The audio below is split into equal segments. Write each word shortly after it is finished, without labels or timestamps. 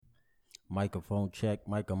Microphone check.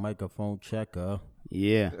 Microphone checker.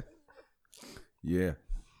 Yeah. Yeah.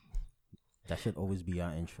 That should always be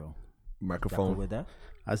our intro. Microphone. With that?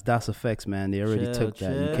 That's DOS Effects, man. They already took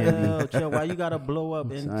that. You can't be. Why you gotta blow up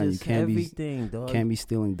and son, just everything, dog? Can't be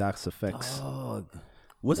stealing DOS Effects. Dog.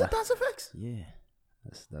 Was it DOS Effects? Yeah.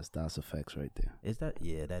 That's DOS Effects right there. Is that?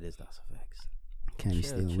 Yeah, that is DOS Effects. Can't be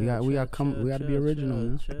stealing. We got to be original,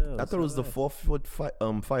 man. I thought it was the 4-foot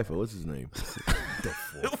Pfeiffer. What's his name? The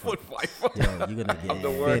 4-foot Pfeiffer. Yo, you're gonna get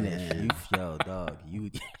finished. Yo, dog.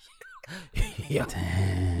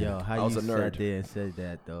 Yo, how you sat there and said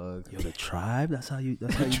that, dog? Yo, the tribe. That's how you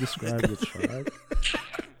describe the tribe.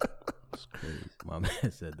 It's crazy. My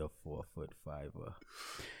man said the 4-foot Pfeiffer.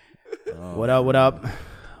 What up?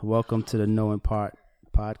 Welcome to the Knowing Part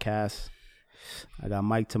podcast. I got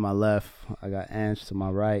Mike to my left. I got Ange to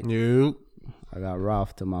my right. You. I got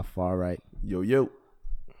Ralph to my far right. Yo.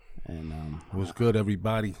 And what's good,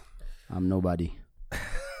 everybody? I'm nobody.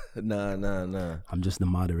 Nah. I'm just the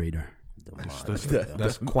moderator.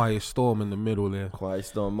 That's Quiet Storm in the middle there. Quiet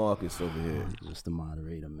Storm Marcus over here. Just the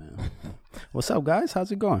moderator, man. What's up, guys?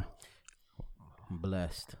 How's it going? I'm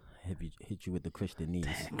blessed. Hit you with the Christian needs.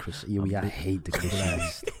 I hate the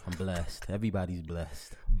Christians. I'm blessed. Everybody's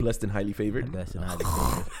blessed. Blessed and highly favored. Blessed and highly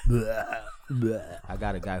favored. I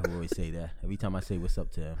got a guy who always say that. Every time I say what's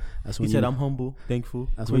up to him, he said, I'm humble, thankful.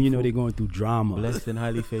 That's when you know they're going through drama. Blessed and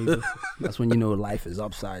highly favored. That's when you know life is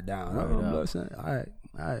upside down. All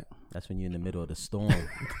right. That's when you're in the middle of the storm.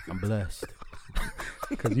 I'm blessed.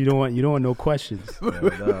 Because you don't want no questions.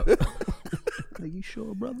 Like, you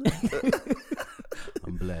sure, brother?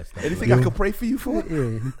 I'm blessed. Anything I could pray for you for?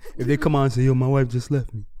 Yeah. If they come out and say, yo, my wife just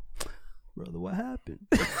left me. Brother, what happened?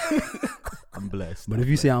 I'm blessed. But if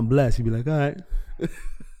you say I'm blessed, you be like, all right.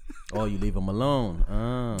 Oh, you leave him alone.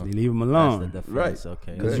 You leave him alone. That's the difference. Right.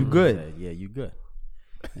 Okay. Because you good. Yeah, you good.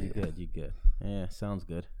 You good. Yeah, sounds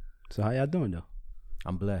good. So how y'all doing, though?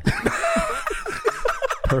 I'm blessed.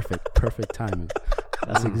 Perfect timing.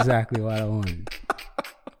 That's exactly what I wanted.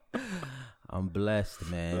 I'm blessed,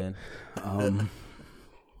 man. I'm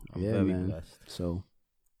very blessed. So,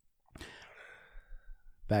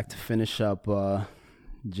 back to finish up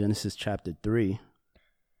Genesis chapter 3.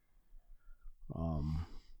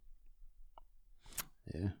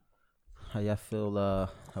 Yeah. How y'all feel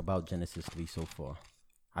about Genesis 3 so far?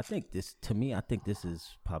 I think this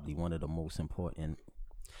is probably one of the most important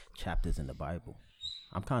chapters in the Bible.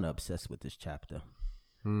 I'm kind of obsessed with this chapter.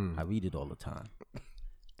 I read it all the time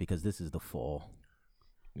because this is the fall.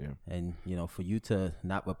 Yeah. And, for you to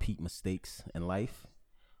not repeat mistakes in life,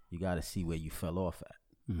 you got to see where you fell off at.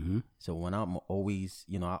 Mm-hmm. So when I'm always,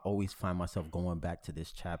 I always find myself going back to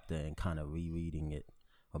this chapter and kind of rereading it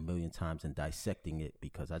a million times and dissecting it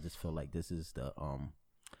because I just feel like this is the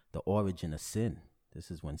origin of sin. This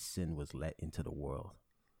is when sin was let into the world.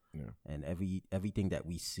 Yeah. And everything that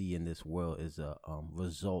we see in this world is a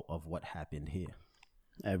result of what happened here.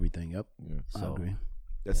 Everything, yep. Yeah. So, I agree.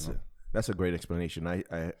 That's a great explanation.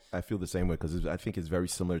 I feel the same way because I think it's very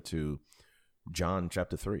similar to John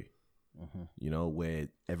chapter 3, where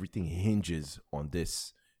everything hinges on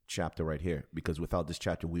this chapter right here. Because without this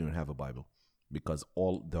chapter, we don't have a Bible. Because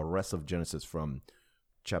all the rest of Genesis from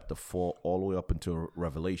chapter 4 all the way up until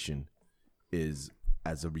Revelation is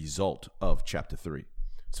as a result of chapter 3.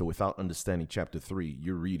 So without understanding chapter 3,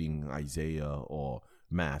 you're reading Isaiah or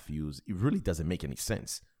Matthew's. It really doesn't make any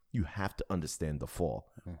sense. You have to understand the fall.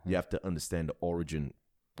 Mm-hmm. You have to understand the origin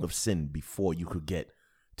of sin before you could get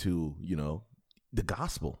to, the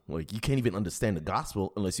gospel. Like, you can't even understand the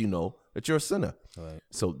gospel unless you know that you're a sinner. Right.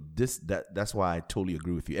 So that's why I totally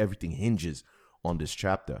agree with you. Everything hinges on this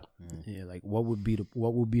chapter. Yeah, like what would be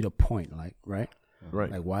the point, like, right?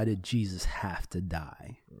 Right. Like, why did Jesus have to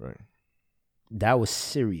die? Right. That was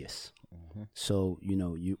serious. Mm-hmm. So,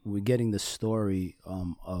 we're getting the story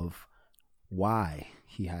of why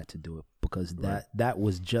he had to do it because that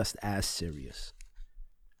was just as serious.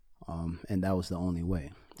 And that was the only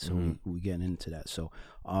way. So we get into that. So,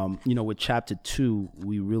 with chapter 2,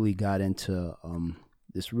 we really got into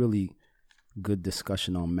this really good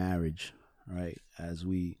discussion on marriage, right? As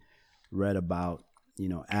we read about,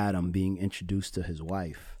 Adam being introduced to his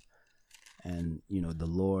wife and, the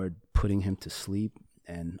Lord putting him to sleep.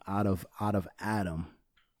 And out of Adam,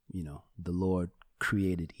 the Lord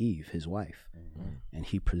created Eve, his wife, and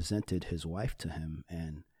he presented his wife to him.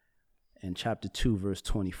 And in chapter 2, verse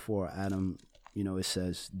 24, Adam, it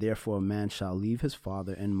says, therefore a man shall leave his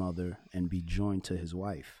father and mother and be joined to his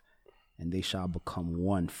wife, and they shall become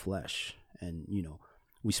one flesh. And,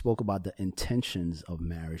 we spoke about the intentions of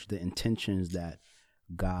marriage, the intentions that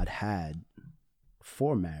God had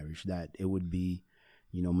for marriage, that it would be,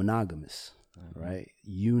 monogamous, right?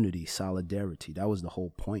 Unity, solidarity. That was the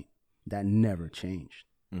whole point. That never changed.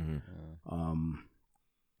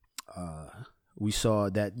 We saw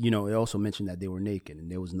that, it also mentioned that they were naked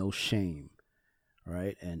and there was no shame,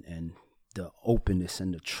 right? And the openness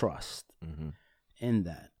and the trust in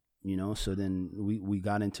that, So then we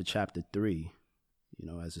got into chapter 3,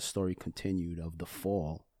 as the story continued of the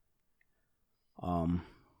fall.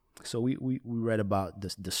 So we read about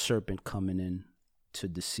the serpent coming in to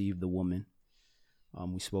deceive the woman.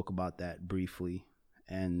 We spoke about that briefly,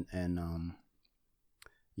 and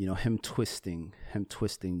him twisting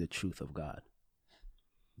the truth of God.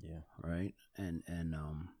 Yeah. Right. And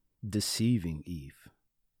deceiving Eve.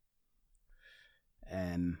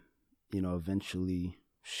 And eventually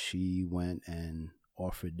she went and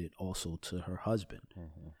offered it also to her husband.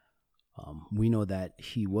 We know that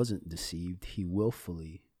he wasn't deceived. He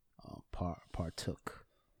willfully partook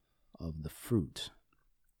of the fruit.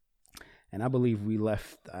 And I believe we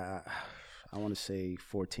left, I want to say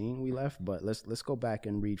 14 we left, but let's go back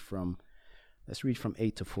and read from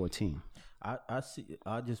 8 to 14. I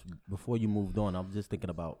just, before you moved on, I was just thinking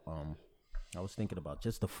about,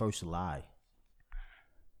 just the first lie.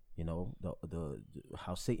 The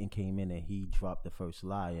how Satan came in and he dropped the first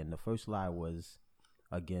lie, and the first lie was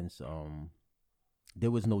against,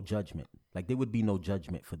 there was no judgment. Like, there would be no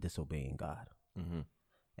judgment for disobeying God.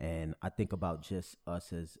 And I think about just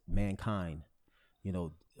us as mankind,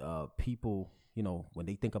 people, when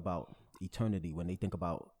they think about eternity, when they think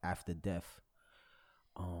about after death,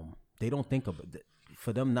 they don't think of it.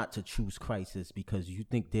 For them not to choose Christ is because you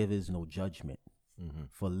think there is no judgment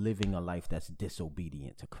for living a life that's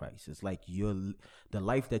disobedient to Christ. It's like the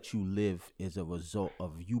life that you live is a result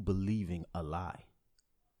of you believing a lie,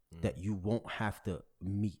 that you won't have to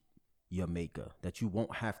meet your maker, that you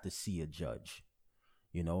won't have to see a judge.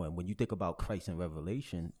 And when you think about Christ in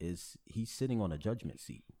Revelation, he's sitting on a judgment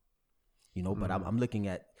seat, but I'm looking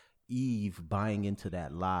at Eve buying into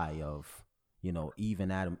that lie of, Eve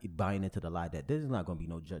and Adam buying into the lie that there's not going to be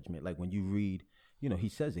no judgment. Like when you read, he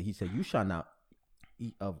says it, he said, you shall not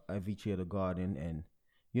eat of every tree of the garden. And,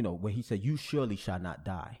 where he said, you surely shall not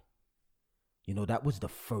die. That was the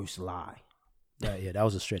first lie. Yeah, that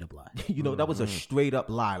was a straight up lie. That was a straight up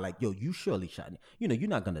lie. Like, you surely shall, you're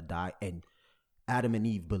not going to die. And Adam and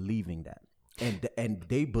Eve believing that, and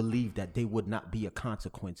they believed that there would not be a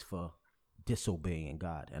consequence for disobeying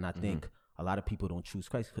God. And I think a lot of people don't choose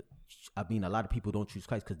Christ. A lot of people don't choose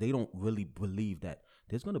Christ because they don't really believe that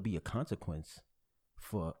there's going to be a consequence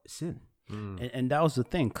for sin. And that was the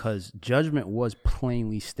thing, because judgment was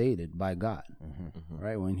plainly stated by God,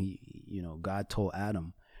 right? When God told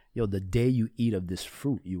Adam, the day you eat of this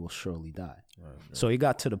fruit, you will surely die. Right. So it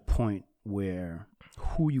got to the point where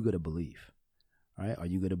who you going to believe? Right? Are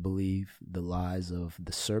you going to believe the lies of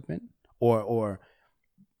the serpent? Or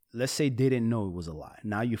let's say they didn't know it was a lie.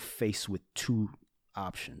 Now you're faced with two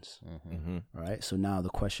options. Right? So now the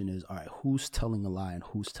question is, all right, who's telling a lie and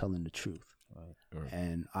who's telling the truth? Right.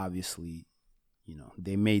 And obviously,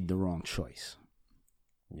 they made the wrong choice.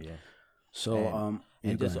 Yeah. So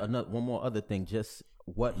and just one more other thing, just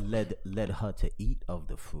what led her to eat of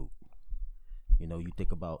the fruit. You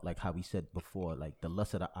think about like how we said before, like the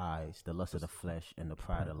lust of the eyes, the lust of the flesh, and the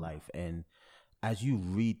pride of life. And as you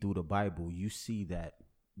read through the Bible, you see that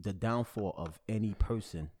the downfall of any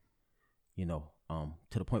person, to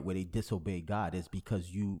the point where they disobey God, is because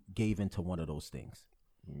you gave into one of those things.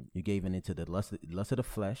 You gave into the lust of the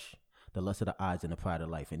flesh, the lust of the eyes, and the pride of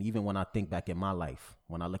life. And even when I think back in my life,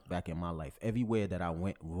 when I look back in my life, everywhere that I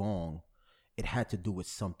went wrong, it had to do with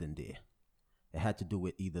something there. It had to do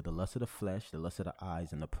with either the lust of the flesh, the lust of the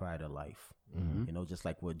eyes, and the pride of life. Just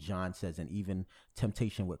like what John says, and even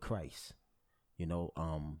temptation with Christ,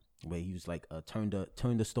 where he was like, turn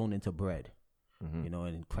the stone into bread,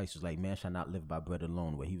 and Christ was like, man shall not live by bread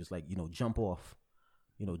alone, where he was like, jump off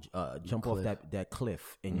that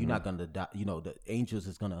cliff, and you're not going to die. The angels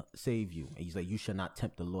is going to save you. And he's like, you shall not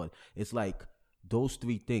tempt the Lord. It's like those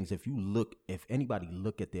three things. If anybody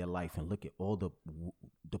look at their life and look at all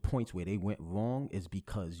the points where they went wrong, is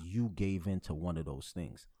because you gave into one of those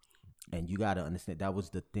things. And you got to understand that was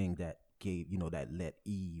the thing that gave, that led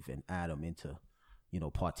Eve and Adam into,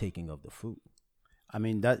 partaking of the fruit.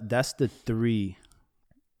 That's the three.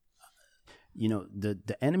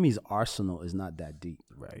 The enemy's arsenal is not that deep.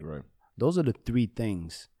 Right. Those are the three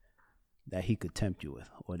things that he could tempt you with,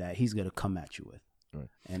 or that he's going to come at you with. Right.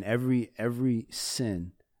 And every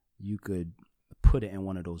sin, you could put it in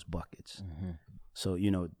one of those buckets. So,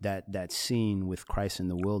 that scene with Christ in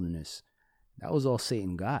the wilderness, that was all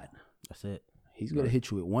Satan God. That's it. He's going to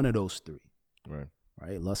hit you with one of those three.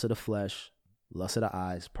 Right. Lust of the flesh, lust of the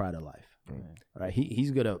eyes, pride of life. Right?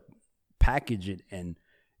 He's gonna package it in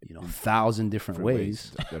 1,000 different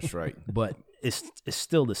ways. That's right. But it's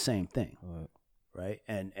still the same thing, right?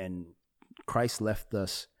 And Christ left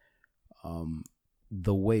us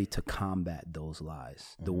the way to combat those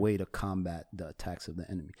lies, the way to combat the attacks of the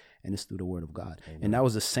enemy, and it's through the Word of God. And that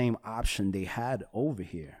was the same option they had over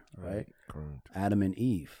here, right? Correct. Adam and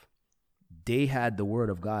Eve, they had the Word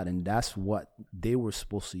of God, and that's what they were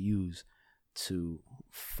supposed to use to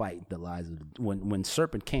fight the lies of when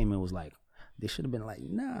serpent came. It was like they should have been like,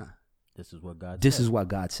 nah. This is what God said. This is what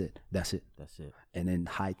God said. That's it. That's it. And then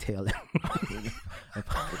hightail it.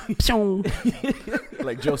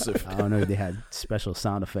 Like Joseph. I don't know if they had special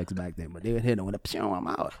sound effects back then, but they would hit them with a pshong, I'm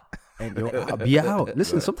out. And I'll be out.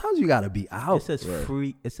 Listen, sometimes you gotta be out. It says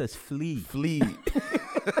free. It says flee. Flee.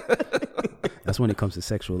 That's when it comes to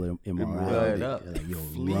sexual immorality. Like, yo,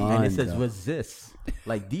 run, And it says dog. resist.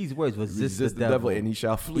 Like these words, resist the devil and he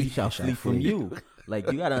shall flee. He shall flee from you.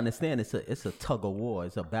 Like you gotta understand, it's a tug of war.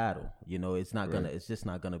 It's a battle. It's not gonna. It's just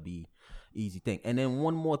not gonna be easy thing. And then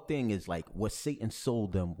one more thing is like what Satan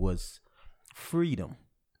sold them was freedom.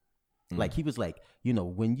 Like he was like,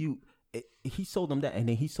 when he sold them that, and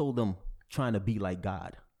then he sold them trying to be like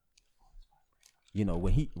God.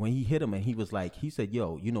 When he hit him and he was like, he said,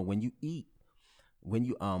 yo, when you eat,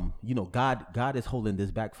 God is holding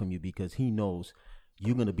this back from you because he knows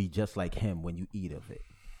you're going to be just like him when you eat of it.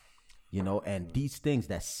 And these things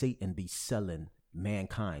that Satan be selling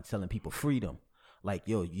mankind, selling people freedom. Like,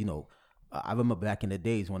 yo, I remember back in the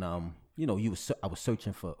days when, I was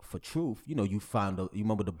searching for truth. You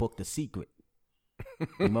remember the book, The Secret.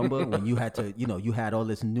 Remember when you had to, you had all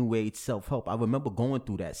this new age self-help. I remember going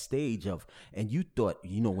through that stage and you thought,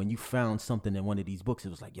 when you found something in one of these books, it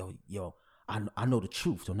was like, yo, I know the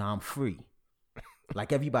truth, so now I'm free.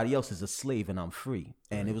 Like everybody else is a slave and I'm free.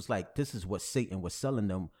 And it was like, this is what Satan was selling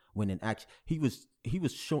them when in action, he was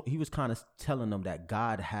kind of telling them that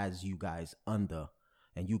God has you guys under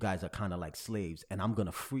and you guys are kind of like slaves and I'm going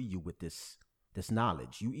to free you with this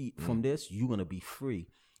knowledge. You eat from this, you're going to be free.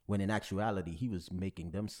 When in actuality, he was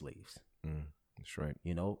making them slaves. That's right.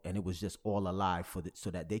 And it was just all a lie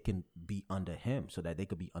so that they can be under him, so that they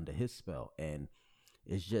could be under his spell. And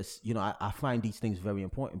it's just, I find these things very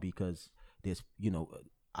important because there's,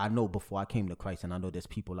 I know before I came to Christ, and I know there's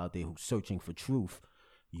people out there who's searching for truth.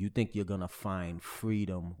 You think you're going to find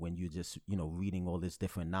freedom when you're just, reading all this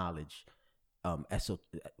different knowledge.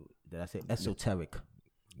 Did I say esoteric?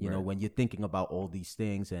 When you're thinking about all these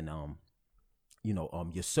things and,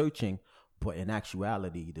 you're searching, but in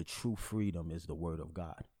actuality, the true freedom is the Word of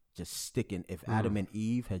God. Just sticking. If Adam and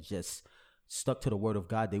Eve had just stuck to the Word of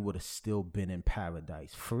God, they would have still been in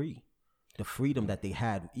paradise, free. The freedom that they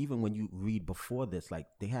had, even when you read before this, like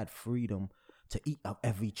they had freedom to eat of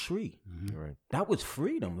every tree. Right. That was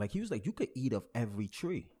freedom. Like he was like, you could eat of every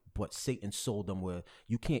tree, but Satan sold them where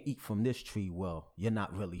you can't eat from this tree. Well, you're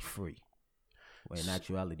not really free. Well, in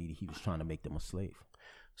actuality, he was trying to make them a slave.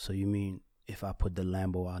 So you mean if I put the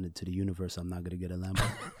Lambo out into the universe, I'm not going to get a Lambo?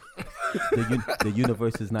 The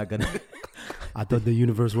universe is not going to. I thought the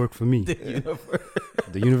universe worked for me.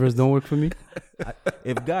 The universe don't work for me?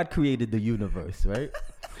 If God created the universe, right?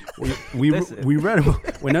 We read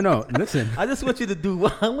about. Well, no. Listen. I just want you to do.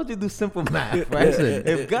 I want you to do simple math, right? Listen,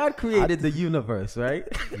 if God created the universe, right?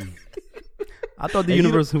 I thought the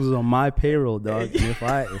universe was on my payroll, dog. And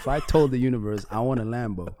if I told the universe I want a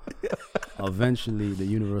Lambo, eventually the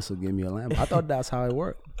universe will give me a Lambo. I thought that's how it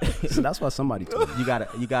worked. So that's why somebody told me. You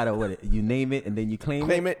gotta what? You name it and then you claim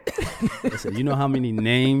it. Listen, you know how many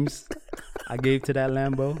names I gave to that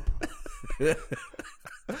Lambo?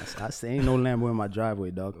 I say ain't no Lambo in my driveway,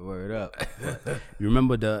 dog. Word up. You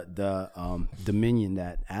remember the dominion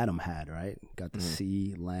that Adam had, right? Got the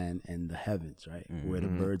sea, land, and the heavens, right? Where the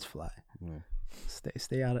birds fly.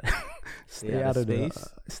 Stay out of stay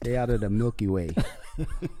out of the Milky Way.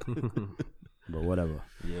 But whatever.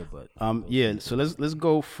 Yeah, but So let's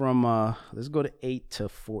go from let's go to 8 to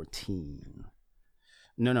 14.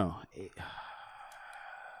 No. 8.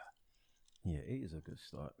 Yeah, 8 is a good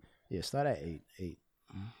start. Yeah, start at 8.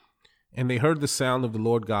 And they heard the sound of the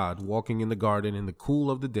Lord God walking in the garden in the cool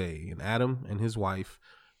of the day, and Adam and his wife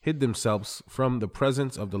hid themselves from the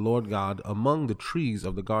presence of the Lord God among the trees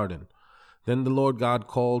of the garden. Then the Lord God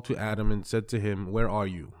called to Adam and said to him, "Where are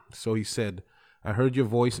you?" So he said, "I heard your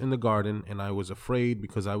voice in the garden, and I was afraid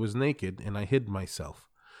because I was naked, and I hid myself."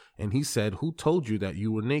 And he said, "Who told you that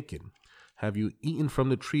you were naked? Have you eaten from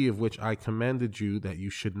the tree of which I commanded you that you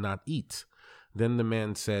should not eat?" Then the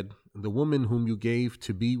man said, "The woman whom you gave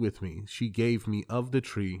to be with me, she gave me of the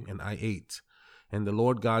tree, and I ate." And the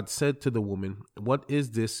Lord God said to the woman, "What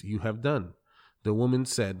is this you have done?" The woman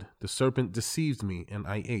said, "The serpent deceived me, and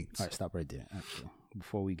I ate." All right, stop right there. Actually,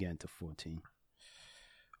 before we get into 14,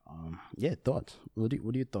 yeah, thoughts. What are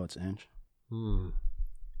your thoughts, Ange?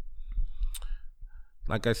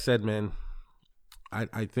 Like I said, man,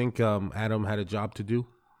 I think Adam had a job to do,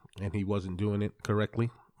 and he wasn't doing it correctly.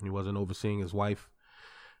 He wasn't overseeing his wife.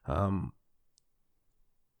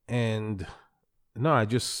 And no,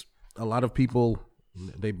 a lot of people,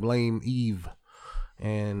 they blame Eve,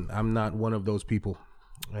 and I'm not one of those people.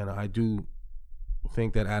 And I do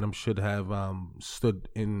think that Adam should have stood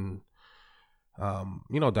in,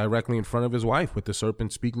 directly in front of his wife with the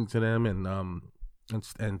serpent speaking to them,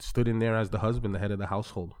 and stood in there as the husband, the head of the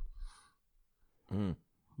household.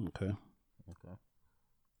 Okay.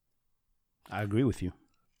 I agree with you.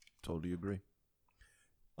 Totally agree.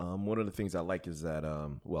 One of the things I like is that,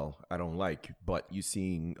 I don't like, but you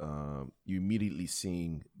immediately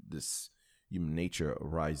seeing this human nature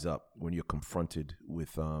rise up when you're confronted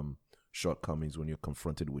with shortcomings, when you're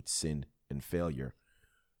confronted with sin and failure.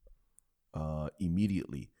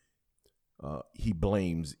 Immediately, he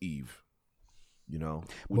blames Eve.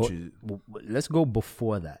 Let's go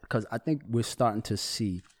before that, because I think we're starting to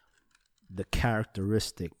see the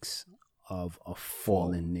characteristics of a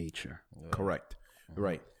fallen nature. Correct.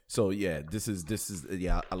 Right. So this is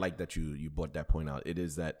I like that you brought that point out. It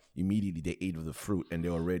is that immediately they ate of the fruit and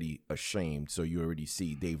they're already ashamed. So you already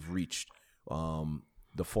see they've reached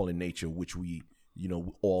the fallen nature, which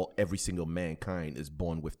every single mankind is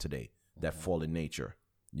born with today. That fallen nature,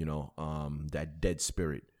 that dead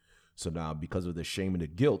spirit. So now, because of the shame and the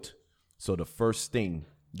guilt, so the first thing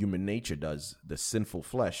human nature does, the sinful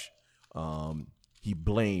flesh, he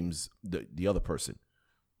blames the other person.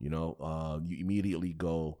 You immediately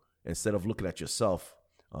go, instead of looking at yourself,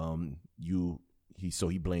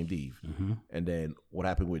 he blamed Eve. Mm-hmm. And then what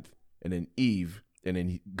happened and then Eve, and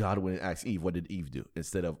then God went and asked Eve, what did Eve do?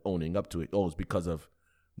 Instead of owning up to it, it's because of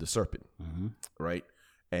the serpent, right?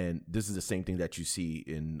 And this is the same thing that you see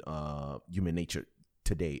in human nature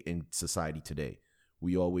today, in society today.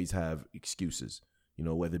 We always have excuses,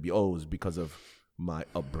 whether it be, it's because of my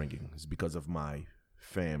upbringing, it's because of my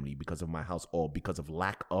family, because of my house, or because of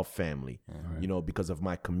lack of family, because of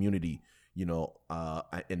my community,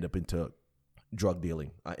 I end up into drug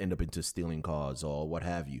dealing, I end up into stealing cars or what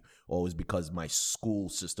have you, or it's because my school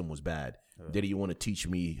system was bad. They didn't want to teach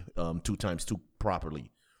me 2 times 2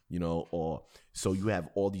 properly, or so you have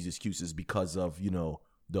all these excuses because of,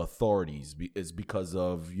 the authorities. It's because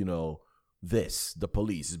of, this, the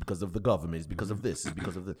police, is because of the government, it's because of this, it's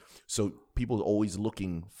because of this. So people are always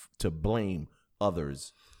looking to blame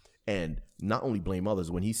others, and not only blame others.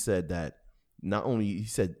 When he said that, he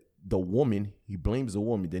said the woman, he blames the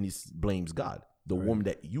woman, then he blames God. The woman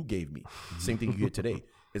that you gave me. Same thing you hear today.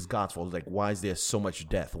 It's God's fault. It's like, why is there so much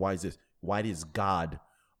death? Why is God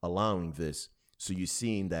allowing this? So you're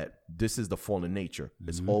seeing that this is the fallen nature.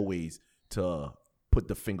 It's always to put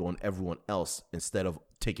the finger on everyone else instead of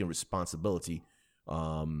taking responsibility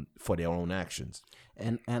for their own actions.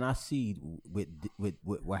 And I see with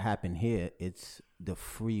what happened here, it's the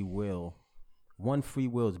free will. One, free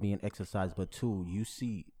will is being exercised, but 2, you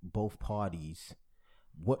see both parties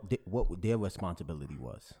what their responsibility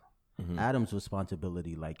was. Adam's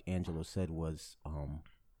responsibility, like Angelo said, was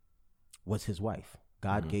his wife.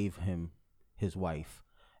 God gave him his wife,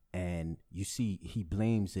 and you see he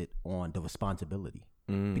blames it on the responsibility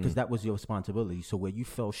because that was your responsibility. So where you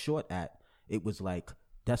fell short at, it was like,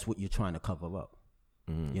 that's what you're trying to cover up,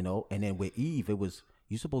 And then with Eve, it was,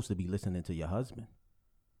 you're supposed to be listening to your husband.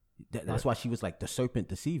 That's why she was like, the serpent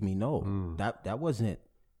deceived me. No, that wasn't,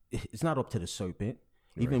 it's not up to the serpent.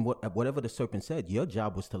 Even whatever the serpent said, your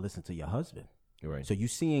job was to listen to your husband. Right. So you're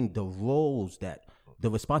seeing the roles the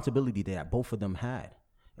responsibility that both of them had.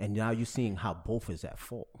 And now you're seeing how both is at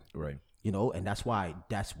fault. Right. And that's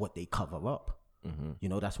what they cover up.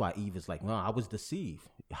 That's why Eve is like, no, I was deceived.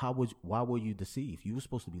 Why were you deceived? You were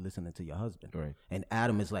supposed to be listening to your husband. Right. And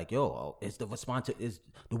Adam is like, it's the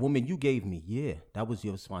woman you gave me. Yeah, that was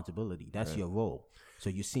your responsibility. That's your role. So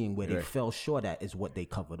you're seeing where they fell short at is what they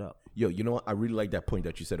covered up. Yo, you know what? I really like that point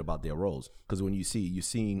that you said about their roles. Because when you're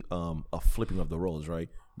seeing a flipping of the roles, right?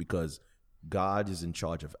 Because God is in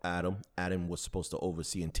charge of Adam. Adam was supposed to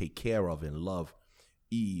oversee and take care of and love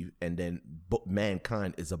Eve. And then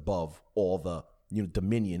mankind is above all the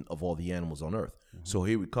dominion of all the animals on earth. So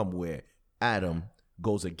here we come where Adam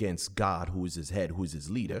goes against God, who is his head, who is his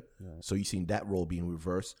leader. So you've seen that role being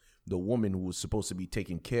reversed. The woman who was supposed to be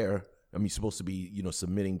taking care, supposed to be,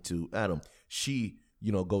 submitting to Adam, she,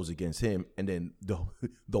 goes against him. And then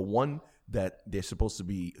the one that they're supposed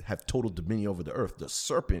to have total dominion over the earth, the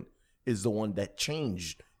serpent, is the one that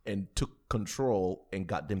changed and took control and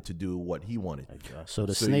got them to do what he wanted. So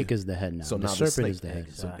the So snake you- is the head now. So the now serpent the snake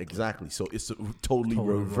is the head. Exactly. So it's a totally Total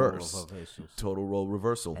role reverse. reversals. Total role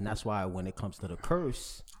reversal. And that's why when it comes to the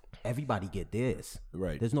curse, everybody get theirs.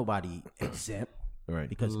 Right. There's nobody exempt. Right.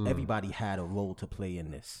 Because everybody had a role to play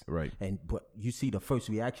in this. Right. But you see, the first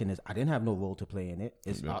reaction is, I didn't have no role to play in it.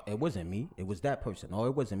 It wasn't me. It was that person. Oh,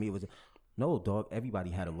 it wasn't me. It was no, dog.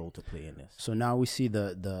 Everybody had a role to play in this. So now we see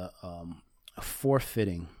the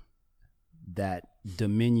forfeiting that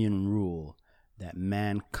dominion rule that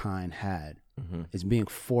mankind had is being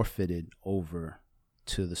forfeited over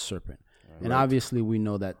to the serpent. And obviously we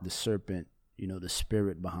know that the serpent, the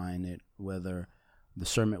spirit behind it, whether the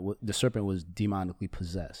serpent was demonically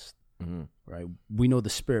possessed, right? We know the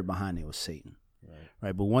spirit behind it was Satan,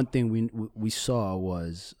 right? But one thing we saw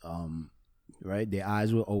was, right, their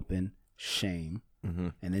eyes were open, shame,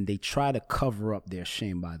 and then they try to cover up their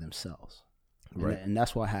shame by themselves, Right. And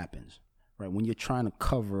that's what happens, right? When you're trying to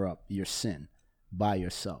cover up your sin by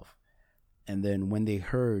yourself, and then when they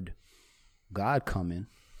heard God coming,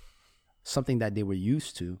 something that they were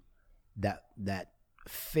used to, that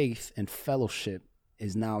faith and fellowship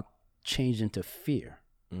is now changed into fear.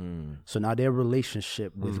 So now their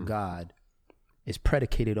relationship with God is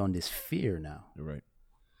predicated on this fear now. Right.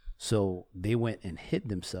 So they went and hid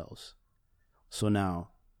themselves. So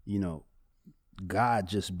now, God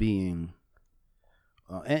just being,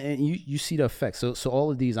 and you see the effects. So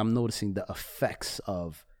all of these, I'm noticing the effects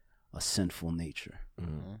of a sinful nature,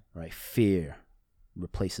 right? Fear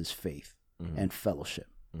replaces faith and fellowship.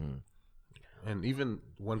 And even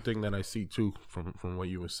one thing that I see too from what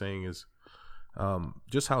you were saying is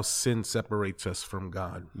just how sin separates us from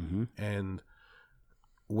God. And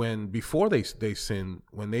before they sinned,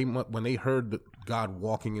 when they heard God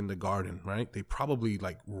walking in the garden, right? They probably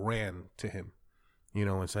like ran to him,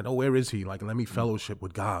 and said, "Oh, where is he? Like, let me fellowship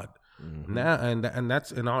with God." Now, and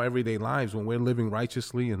that's in our everyday lives when we're living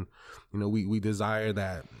righteously, and we desire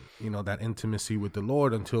that that intimacy with the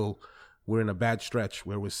Lord until we're in a bad stretch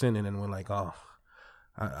where we're sinning and we're like, oh,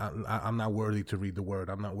 I'm not worthy to read the word.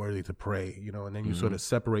 I'm not worthy to pray, and then you sort of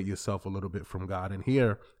separate yourself a little bit from God. And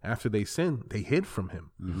here, after they sinned, they hid from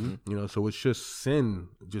him, so it's just sin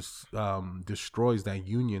just destroys that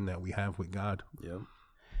union that we have with God. Yeah.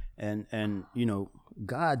 And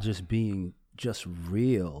God just being just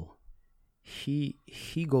real, he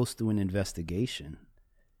goes through an investigation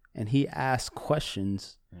and he asks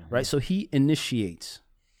questions, right? So he initiates.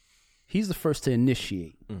 He's the first to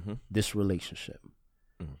initiate this relationship,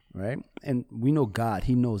 right? And we know God,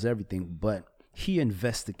 he knows everything, but he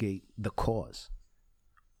investigates the cause,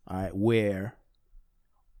 all right,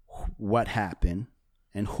 what happened,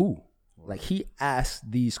 and who. Like, he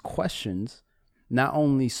asked these questions not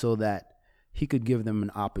only so that he could give them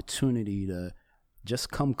an opportunity to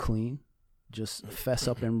just come clean, just fess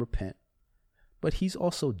up and repent, but he's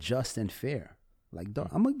also just and fair. Like, dog,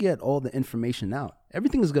 I'm going to get all the information out.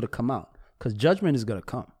 Everything is going to come out because judgment is going to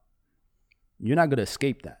come. You're not going to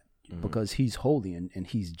escape that because he's holy and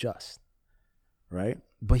he's just, right?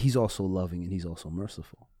 But he's also loving and he's also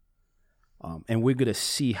merciful. And we're going to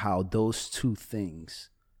see how those two things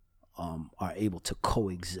are able to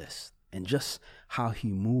coexist and just how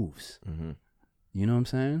he moves. You know what I'm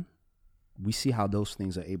saying? We see how those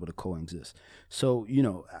things are able to coexist. So,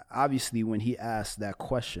 obviously when he asked that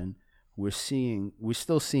question, we're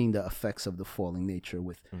still seeing the effects of the falling nature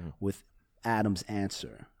with Adam's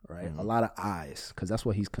answer, right? A lot of I's, because that's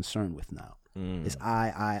what he's concerned with now. It's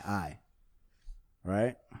I,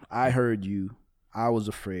 right? I heard you. I was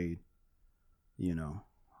afraid.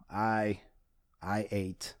 I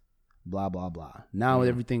ate, blah, blah, blah. Now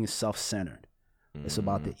everything is self-centered. It's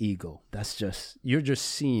about the ego. You're just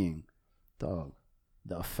seeing the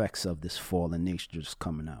effects of this fallen nature just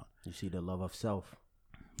coming out. You see the love of self.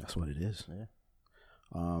 That's what it is. Yeah.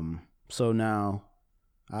 So now,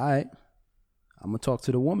 all right, I'm gonna talk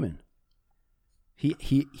to the woman.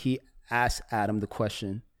 He asked Adam the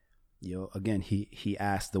question. Again, he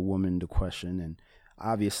asked the woman the question, and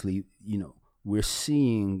obviously, we're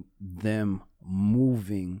seeing them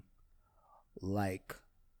moving like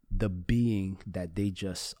the being that they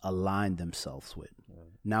just aligned themselves with.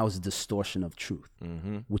 Now it's a distortion of truth,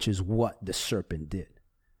 which is what the serpent did.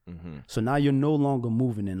 So now you're no longer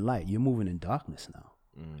moving in light. You're moving in darkness now.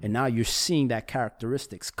 And now you're seeing that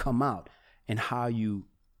characteristics come out in how you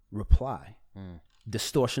reply.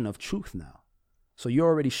 Distortion of truth now. So you're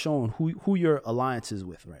already showing who your alliance is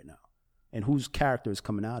with right now and whose character is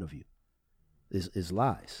coming out of you is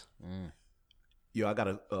lies. Yo, I got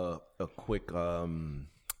a quick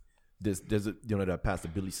there's that Pastor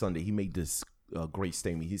Billy Sunday, he made this great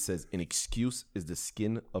statement. He says, "An excuse is the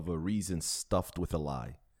skin of a reason stuffed with a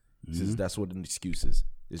lie." He says that's what an excuse is.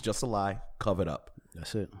 It's just a lie covered up.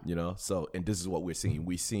 That's it. You know. So, and this is what we're seeing.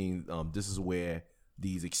 We're seeing this is where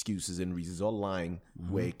these excuses and reasons are lying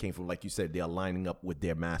where it came from. Like you said, they are lining up with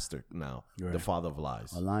their master now, the father of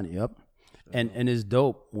lies. Align. Yep. And it's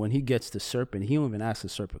dope when he gets the serpent. He don't even ask the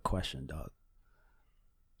serpent question, dog.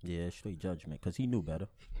 Yeah, straight judgment, because he knew better.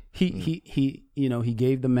 He you know, he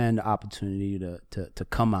gave the man the opportunity to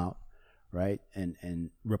come out, right, and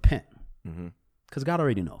repent, because God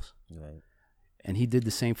already knows, Right. and he did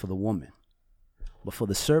the same for the woman, but for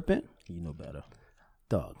the serpent, He knew better.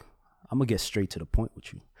 dog, I'm gonna get straight to the point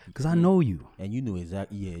with you, because I know you. And you knew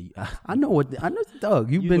exactly. Yeah. I know,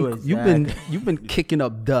 dog. You've been kicking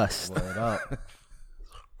up dust Word up.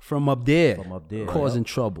 from up there, causing Yep.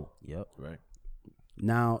 trouble. Yep. Right.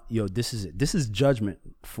 Now, yo, this is it. This is judgment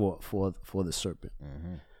for the serpent.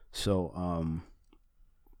 So,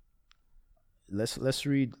 let's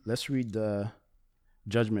read the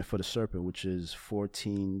judgment for the serpent, which is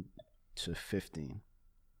 14 to 15.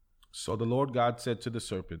 So the Lord God said to the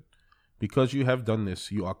serpent, "Because you have done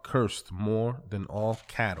this, you are cursed more than all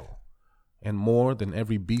cattle, and more than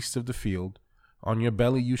every beast of the field. On your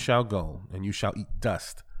belly you shall go, and you shall eat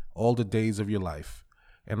dust all the days of your life.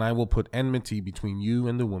 And I will put enmity between you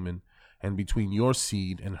and the woman, and between your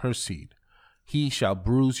seed and her seed. He shall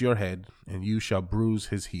bruise your head, and you shall bruise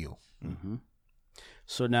his heel."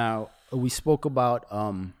 So now we spoke about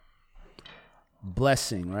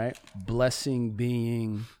blessing, right? Blessing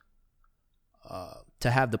being to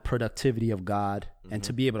have the productivity of God and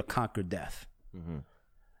to be able to conquer death,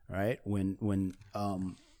 right? When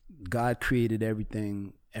God created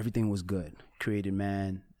everything, everything was good. Created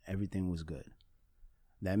man, everything was good.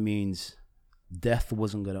 That means death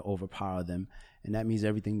wasn't going to overpower them, and that means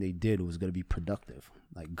everything they did was going to be productive.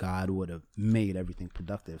 Like God would have made everything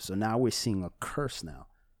productive. So now we're seeing a curse now.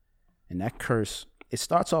 And that curse, it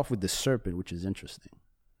starts off with the serpent, which is interesting.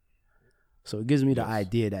 So it gives me the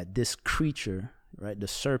idea that this creature, right, the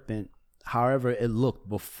serpent, however it looked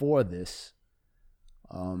before this,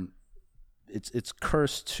 it's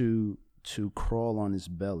cursed to crawl on his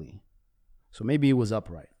belly. So maybe it was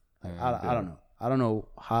upright. Like, I don't know. I don't know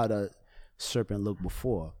how the serpent looked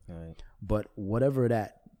before, Right. but whatever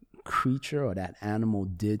that creature or that animal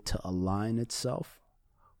did to align itself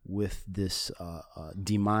with this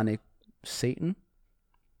demonic Satan,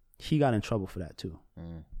 he got in trouble for that too.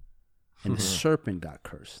 And the serpent got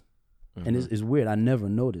cursed. And it's weird. I never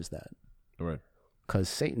noticed that. Right. Because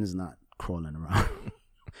Satan is not crawling around.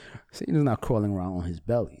 Satan is not crawling around on his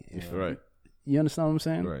belly. Right. You understand what I'm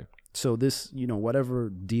saying? Right. So this, whatever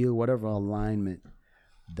deal, whatever alignment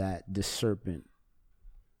that this serpent,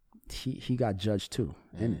 he got judged too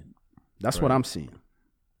in it. That's what I'm seeing.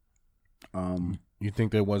 You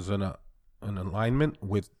think there was an alignment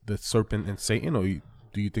with the serpent and Satan, or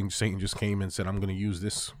do you think Satan just came and said, "I'm going to use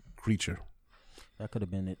this creature"? That could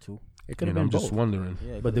have been it too. It could have been I'm both. just wondering.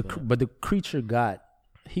 Yeah. it But could've been. but the creature got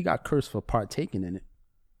cursed for partaking in it.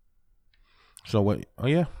 So what? Oh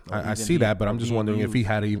yeah, I even see that, but I'm just being wondering if he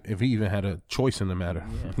used. if he even had a choice in the matter.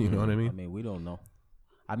 You know what I mean? I mean, we don't know.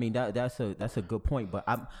 I mean, that's a good point, but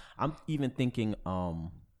I'm even thinking,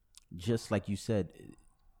 just like you said,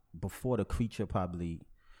 before the creature probably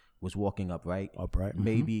was walking upright.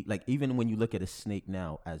 Maybe like even when you look at a snake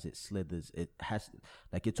now, as it slithers, it has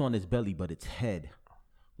like it's on its belly, but its head,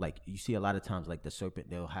 like you see a lot of times, like the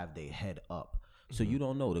serpent, they'll have their head up. So you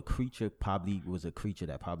don't know. The creature probably was a creature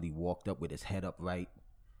that probably walked up with his head upright.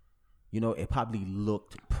 It probably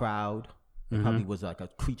looked proud. It probably was like a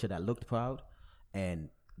creature that looked proud. And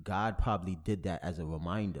God probably did that as a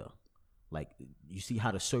reminder. Like, you see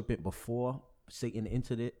how the serpent before Satan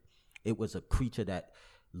entered it, it was a creature that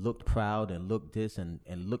looked proud and looked this and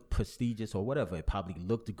looked prestigious or whatever. It probably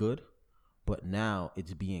looked good. But now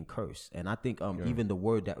it's being cursed. And I think even the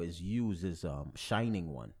word that was used is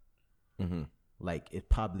shining one. Like it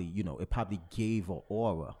probably gave an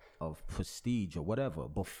aura of prestige or whatever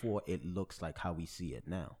before it looks like how we see it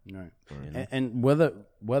now. Right. And whether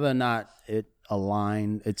or not it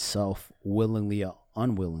aligned itself willingly or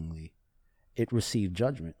unwillingly, it received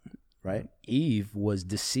judgment, right? Eve was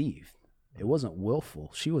deceived. It wasn't willful.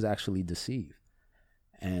 She was actually deceived.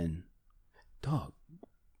 And dog,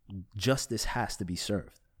 justice has to be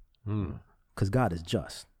served. Because God is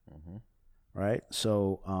just. Right?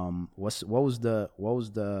 So what was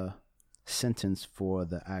the sentence for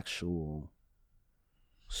the actual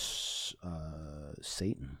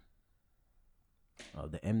Satan?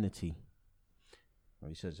 The enmity.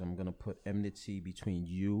 He says, "I'm going to put enmity between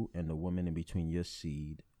you and the woman and between your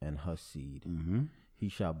seed and her seed. he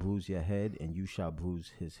shall bruise your head, and you shall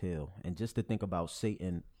bruise his heel. And just to think about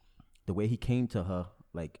Satan, the way he came to her,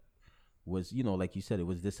 like, was, you know, like you said, it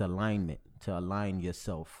was this alignment to align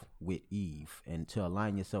yourself with Eve and to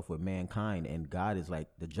align yourself with mankind. And God is like,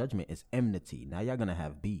 the judgment is enmity. Now y'all gonna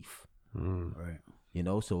have beef. Right. You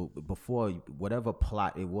know, so before, whatever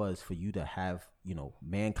plot it was for you to have, you know,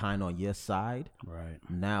 mankind on your side, Right.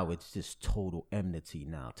 now it's just total enmity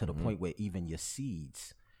now, to the point where even your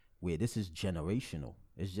seeds, where this is generational,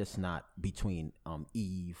 it's just not between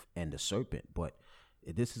Eve and the serpent, but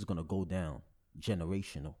this is going to go down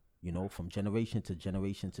generational, you know, from generation to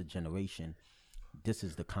generation to generation. This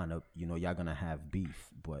is the kind of, you know, y'all going to have beef,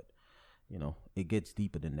 but you know, it gets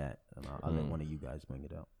deeper than that. And I'll let one of you guys bring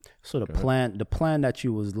it out. So the plan that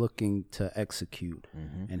you was looking to execute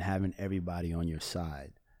and having everybody on your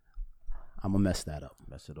side, I'm gonna mess that up.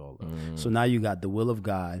 Mess it all up. So now you got the will of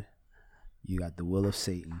God, you got the will of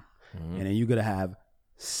Satan, and then you're gonna have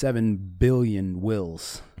 7 billion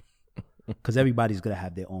wills, because everybody's gonna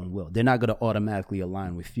have their own will. They're not gonna automatically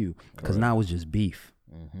align with you, because now it's just beef.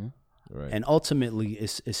 Right. And ultimately,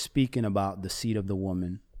 it's speaking about the seed of the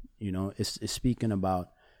woman. You know, it's speaking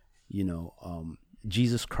about, you know,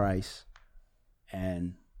 Jesus Christ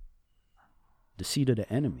and the seed of the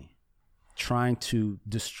enemy, trying to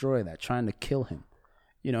destroy that, trying to kill him.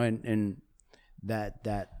 You know, and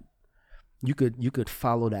that you could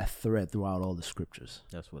follow that thread throughout all the scriptures.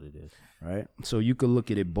 That's what it is. Right? So you could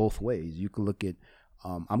look at it both ways. You could look at,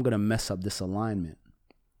 I'm gonna mess up this alignment.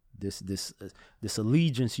 This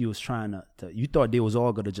allegiance you was trying to, you thought they was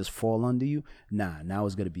all gonna just fall under you. Nah, now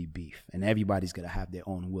it's gonna be beef, and everybody's gonna have their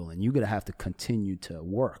own will, and you're gonna have to continue to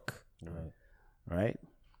work, right?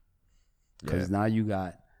 Because now you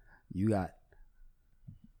got, you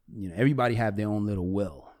know, everybody have their own little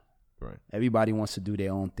will. Right. Everybody wants to do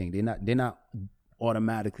their own thing. They're not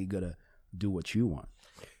automatically gonna do what you want.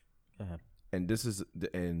 Go ahead. And this is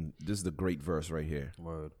the great verse right here.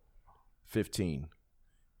 Word. 15.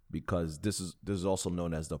 Because this is also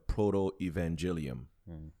known as the proto-evangelium.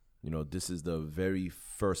 You know, this is the very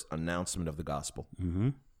first announcement of the gospel.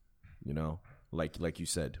 You know, like you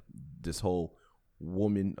said, this whole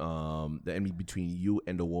woman, the enemy between you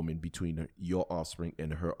and the woman, between your offspring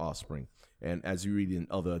and her offspring. And as you read in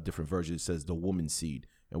other different versions, it says the woman's seed.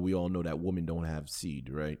 And we all know that women don't have seed,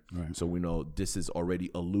 right? So we know this is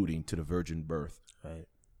already alluding to the virgin birth,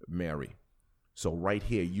 Mary. So right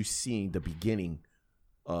here, you're seeing the beginning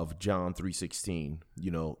of John 3:16,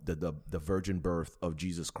 you know, the virgin birth of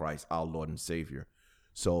Jesus Christ, our Lord and Savior.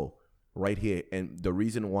 So right here, and the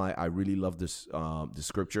reason why I really love this the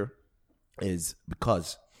scripture is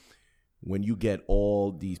because when you get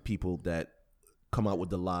all these people that come out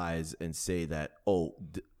with the lies and say that,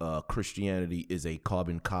 Christianity is a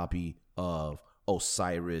carbon copy of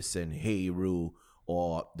Osiris and Heru,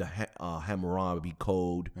 or the Hammurabi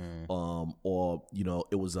Code, or, you know,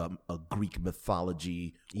 it was a Greek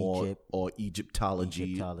mythology, Egypt. or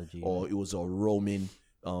Egyptology, or it was a Roman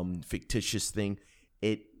fictitious thing.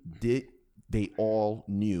 They all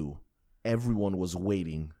knew. Everyone was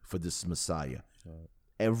waiting for this Messiah.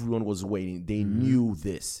 Everyone was waiting. They knew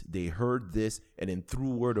this. They heard this, and then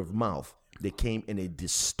through word of mouth, they came and they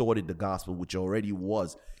distorted the gospel, which already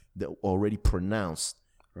pronounced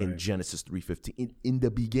in Genesis 3:15. In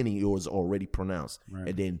the beginning, it was already pronounced.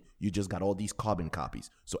 And then you just got all these carbon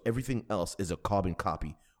copies. So everything else is a carbon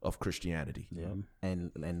copy of Christianity. Yeah.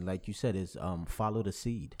 And like you said, is follow the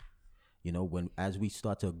seed. You know, as we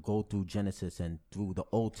start to go through Genesis and through the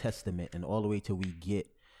Old Testament and all the way till we get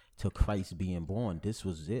to Christ being born, this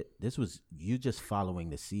was it. This was you just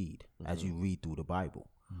following the seed as you read through the Bible.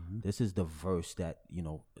 This is the verse that, you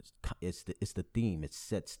know, it's the theme. It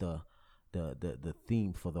sets the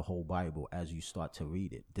theme for the whole Bible as you start to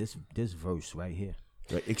read it. This verse right here.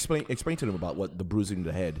 Right. Explain to them about what the bruising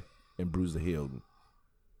the head and bruise the heel.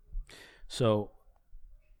 So,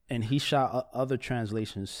 and he shall, other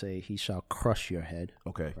translations say he shall crush your head.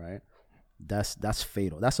 Okay. Right. That's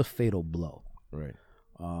fatal. That's a fatal blow. Right.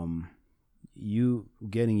 You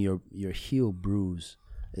getting your heel bruise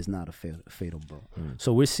is not a fatal blow.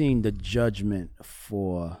 So we're seeing the judgment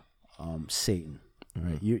for Satan.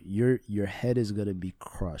 Right? Your head is gonna be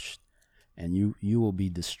crushed, and you will be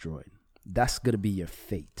destroyed. That's gonna be your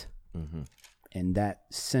fate. And that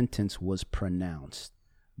sentence was pronounced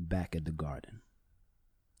back at the garden.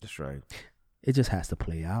 That's right. It just has to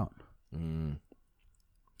play out.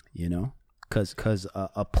 You know, because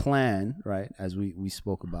a plan, right? As we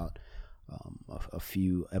spoke about a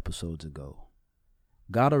few episodes ago,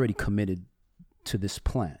 God already committed to this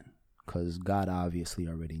plan because God obviously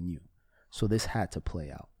already knew. So this had to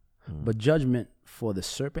play out. But judgment for the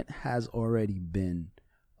serpent has already been,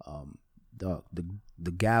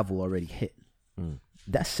 the gavel already hit.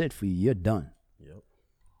 That's it for you. You're done. Yep.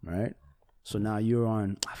 Right? So now you're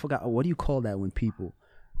on, I forgot, what do you call that when people,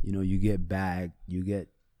 you get bagged, you get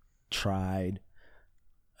tried,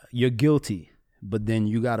 you're guilty, but then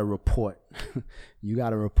you got to report. You got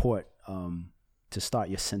to report to start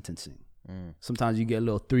your sentencing. Sometimes you get a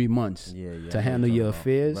little 3 months to handle your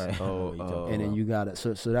affairs, Right. and then you got it.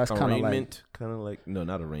 So that's kind of like no,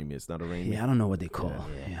 not arraignment. It's not arraignment. I don't know what they call.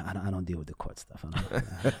 Yeah, I don't deal with the court stuff.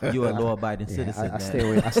 You're a law-abiding citizen. I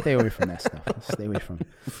stay away from that stuff. I stay away from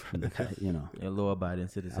the, You're a law-abiding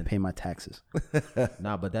citizen. I pay my taxes.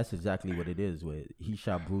 Nah, but that's exactly what it is. Where he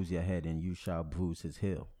shall bruise your head and you shall bruise his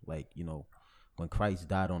heel. Like, when Christ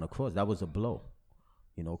died on the cross, that was a blow.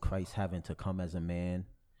 Christ having to come as a man,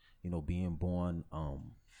 being born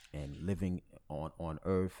and living on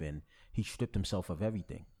earth, and he stripped himself of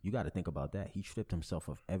everything. You got to think about that. He stripped himself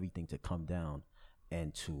of everything to come down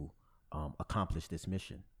and to accomplish this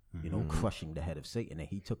mission, crushing the head of Satan. And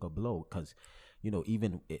he took a blow because,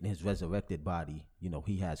 even in his resurrected body,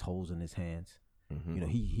 he has holes in his hands.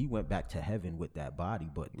 He went back to heaven with that body,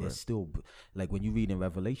 but there's still, like when you read in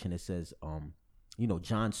Revelation, it says,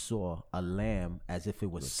 John saw a lamb as if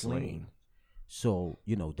it was slain. So,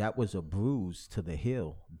 that was a bruise to the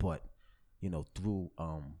heel, but, through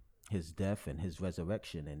his death and his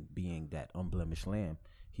resurrection and being that unblemished lamb,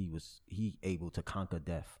 he able to conquer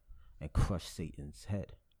death and crush Satan's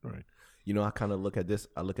head. Right. I kind of look at this.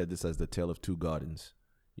 I look at this as the tale of two gardens.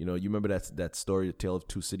 You remember that story, The Tale of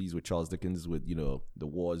Two Cities with Charles Dickens with, the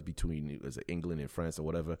wars between England and France or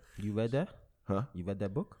whatever. You read that? Huh? You read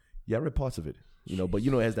that book? Yeah, I read parts of it. But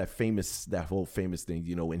it has that whole famous thing,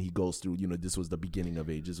 when he goes through, this was the beginning of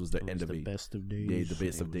age, this was the end of age. The best of days. Yeah, the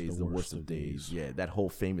best of days, the worst of days. Yeah, that whole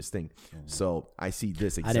famous thing. So I see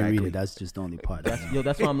this exactly. I didn't read it. That's just the only part.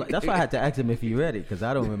 That's why that's why I had to ask him if he read it, because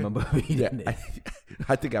I don't remember reading it.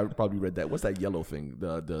 I think I probably read that. What's that yellow thing?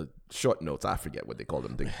 The short notes. I forget what they call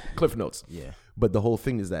them. The Cliff Notes. Yeah. But the whole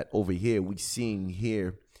thing is that over here, we seeing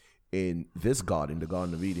here in this garden, the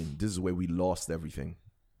Garden of Eden, this is where we lost everything.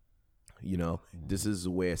 This is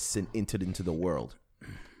where sin entered into the world,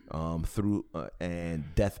 through and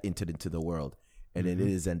death entered into the world, and it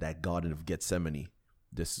is in that Garden of Gethsemane.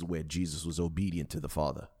 This is where Jesus was obedient to the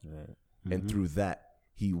Father, and through that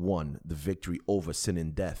he won the victory over sin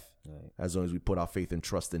and death. As long as we put our faith and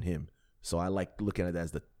trust in Him. So I like looking at it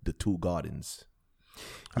as the two gardens.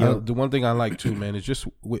 The one thing I like too, man, is just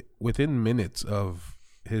within minutes of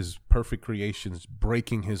his perfect creations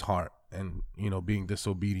breaking his heart and being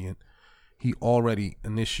disobedient, he already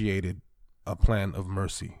initiated a plan of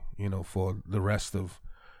mercy, for the rest of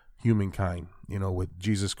humankind, with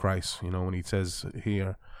Jesus Christ, when he says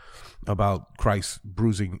here about Christ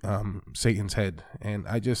bruising Satan's head. And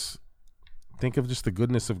I just think of just the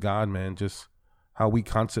goodness of God, man, just how we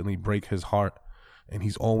constantly break his heart, and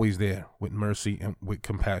he's always there with mercy and with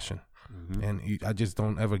compassion. And I just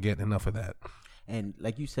don't ever get enough of that. And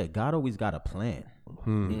like you said, God always got a plan.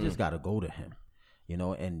 You just got to go to him.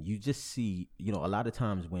 And you just see, a lot of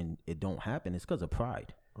times when it don't happen, it's because of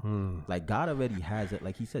pride. Like God already has it.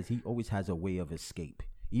 Like he says, he always has a way of escape.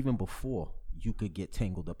 Even before you could get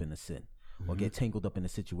tangled up in a sin or get tangled up in a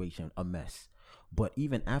situation, a mess. But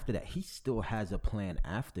even after that, he still has a plan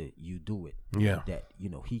after you do it. Yeah. That,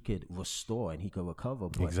 he could restore and he could recover.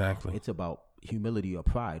 But exactly. It's about humility or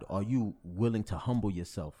pride. Are you willing to humble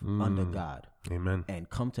yourself under God? Amen. And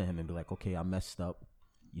come to him and be like, okay, I messed up.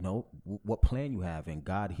 What plan you have, and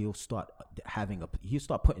God, he'll start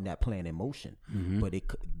putting that plan in motion. But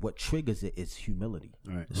what triggers it is humility.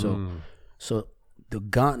 All right. So the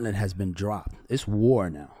gauntlet has been dropped. It's war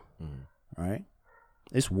now. Right?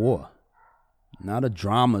 It's war. Now the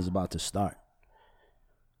drama is about to start.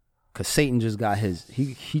 Cause Satan just got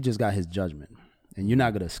he just got his judgment, and you're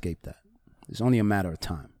not gonna escape that. It's only a matter of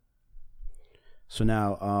time. So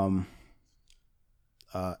now,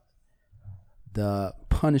 the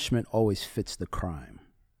punishment always fits the crime.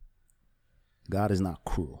 God is not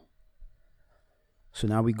cruel. So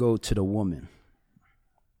now we go to the woman.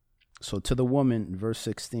 So to the woman, verse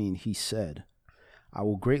 16, he said, I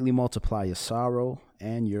will greatly multiply your sorrow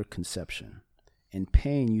and your conception. In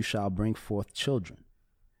pain you shall bring forth children.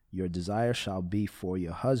 Your desire shall be for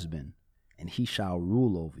your husband, and he shall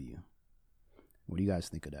rule over you. What do you guys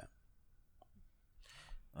think of that?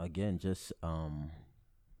 Again, just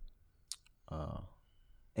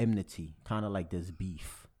enmity, kind of like this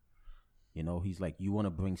beef. He's like, you want to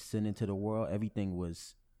bring sin into the world. Everything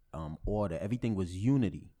was order. Everything was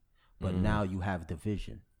unity. But now you have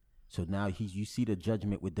division. So now you see the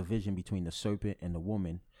judgment with division between the serpent and the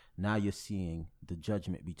woman. now you're seeing the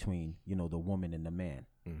judgment between, you know, the woman and the man.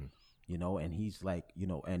 You know, and he's like, you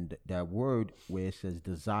know, and that word where it says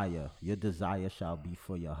desire, your desire shall be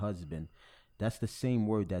for your husband. That's the same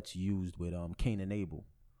word that's used with Cain and Abel,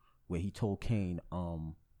 where he told Cain,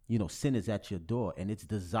 you know, sin is at your door and its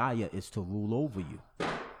desire is to rule over you.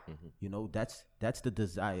 You know, that's the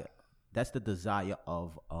desire. That's the desire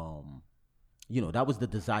of, you know, that was the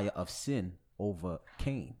desire of sin over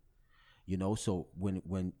Cain. You know, so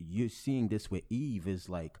when you're seeing this with Eve, is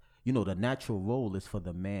like, you know, the natural role is for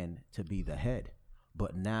the man to be the head,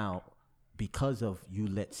 but now because of you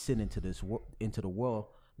let sin into the world,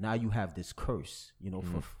 now you have this curse, you know,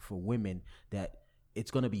 for women, that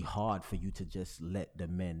it's going to be hard for you to just let the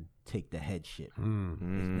men take the headship.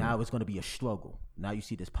 Now it's going to be a struggle. Now you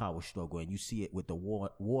see this power struggle, and you see it with the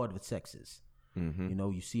war of the sexes. You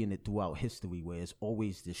know, you seeing it throughout history, where it's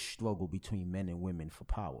always this struggle between men and women for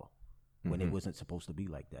power, when it wasn't supposed to be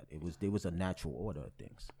like that. There was a natural order of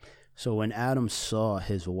things. So when Adam saw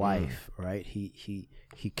his wife, right, he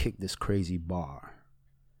kicked this crazy bar,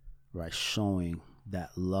 right, showing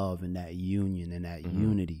that love and that union and that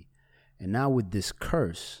unity. And now with this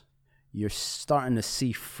curse, you're starting to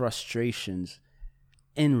see frustrations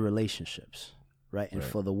in relationships, right? And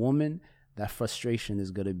for the woman, that frustration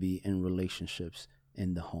is going to be in relationships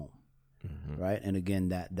in the home, right? And again,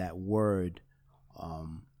 that word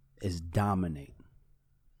is dominate,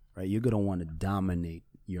 right? You're going to want to dominate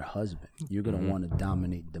your husband. You're going to want to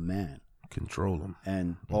dominate the man. Control him.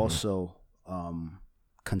 And also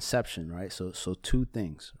conception, right? So two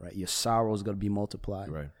things, right? Your sorrow is going to be multiplied.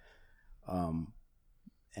 Right.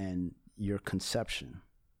 And your conception.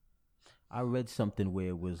 I read something where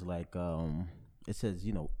it was like, it says,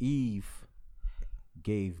 you know, Eve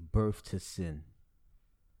gave birth to sin.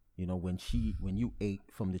 You know, when you ate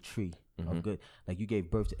from the tree of good, like you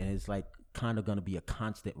gave birth to, and it's like kind of going to be a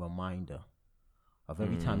constant reminder of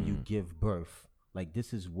every time you give birth, like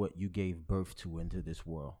this is what you gave birth to into this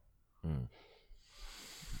world.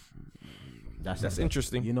 That's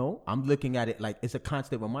interesting. You know, I'm looking at it like it's a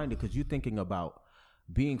constant reminder, because you're thinking about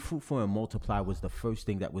being fruitful and multiply was the first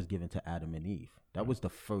thing that was given to Adam and Eve. That was the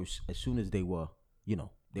first, as soon as they were, you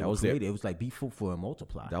know, they were created. It was like, be fruitful and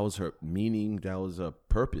multiply. That was her meaning. That was a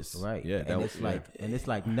purpose. Right. Yeah. And it's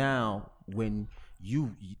like now when you're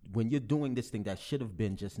doing this thing that should have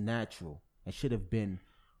been just natural and should have been,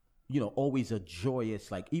 you know, always a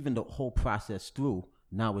joyous, like even the whole process through,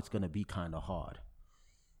 now it's going to be kind of hard,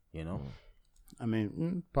 you know? I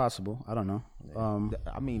mean, possible. I don't know.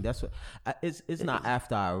 I mean, that's what it's not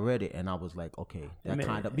after I read it and I was like, okay, that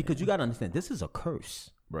kind of, because you got to understand, this is a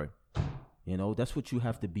curse. Right. You know, that's what you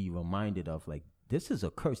have to be reminded of. Like, this is a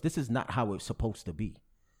curse. This is not how it's supposed to be.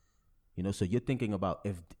 You know, so you're thinking about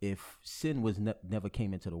if sin was never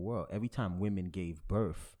came into the world, every time women gave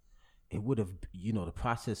birth, it would have, you know, the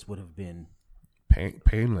process would have been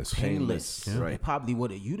painless. Yeah. Right. It probably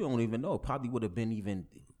would have, you don't even know, probably would have been even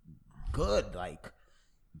good, like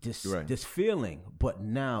this feeling, but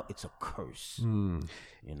now it's a curse. You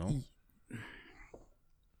know,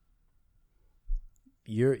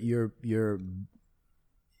 you're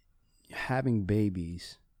having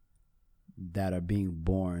babies that are being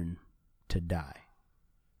born to die.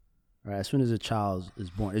 Right, as soon as a child is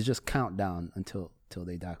born, it's just countdown until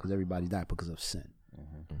they die, because everybody died because of sin.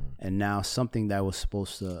 And now something that was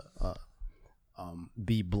supposed to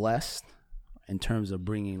be blessed in terms of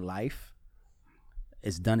bringing life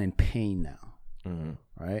is done in pain now,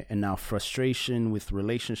 right? And now frustration with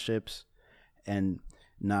relationships, and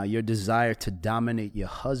now your desire to dominate your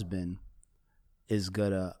husband is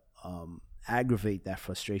gonna aggravate that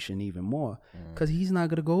frustration even more, because he's not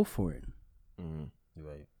gonna go for it. You're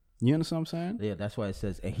right. You understand what I'm saying? Yeah, that's why it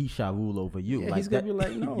says, and he shall rule over you. Yeah, like he's gonna be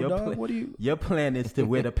like, no, dog, what do you? Your plan is to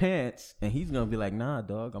wear the pants, and he's gonna be like, nah,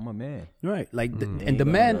 dog, I'm a man. Right, like,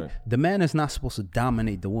 the man is not supposed to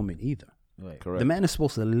dominate the woman either. Right. Correct. The man is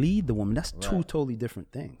supposed to lead the woman. That's two totally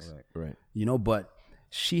different things. Right. You know, but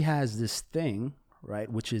she has this thing,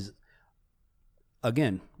 right, which is,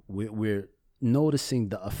 again, we're noticing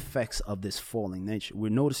the effects of this falling nature. We're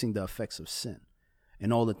noticing the effects of sin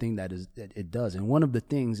and all the thing that it does. And one of the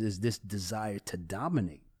things is this desire to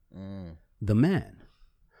dominate the man.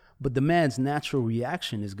 But the man's natural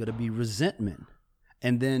reaction is going to be resentment.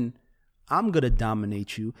 And then I'm going to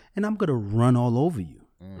dominate you, and I'm going to run all over you.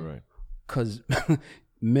 Right. Because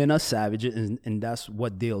men are savages, and that's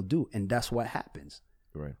what they'll do. And that's what happens.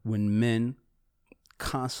 Right. When men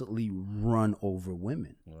constantly run over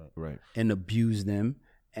women. Right. And abuse them,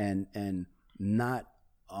 and not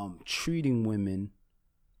treating women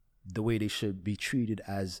the way they should be treated,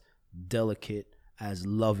 as delicate, as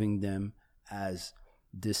loving them, as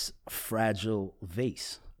this fragile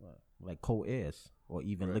vase. like co-heirs, or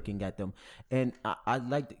even looking at them. And I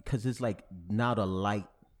like, because it's like now the light,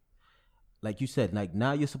 like you said, like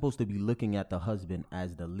now you're supposed to be looking at the husband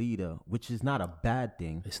as the leader, which is not a bad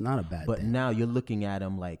thing. It's not a bad But thing. now you're looking at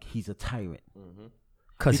him like he's a tyrant.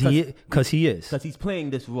 Because he is. Because he's playing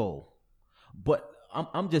this role. But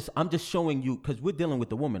I'm just showing you, because we're dealing with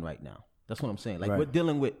the woman right now. That's what I'm saying. Like Right. we're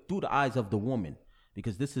dealing with through the eyes of the woman,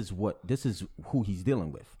 because this is who he's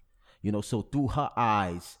dealing with. You know, so through her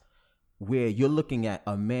eyes, where you're looking at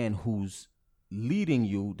a man who's leading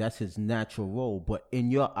you, that's his natural role. But in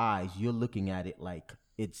your eyes, you're looking at it like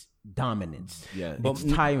it's dominance. Yeah. It's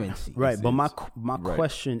tyranny. Right. But my Right.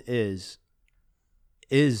 question is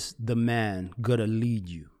the man gonna lead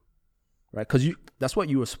you? Right? Because that's what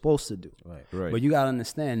you were supposed to do. Right. Right. But you got to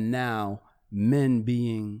understand now, men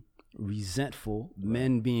being resentful,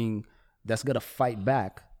 men being that's going to fight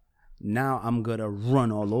back. Now I'm going to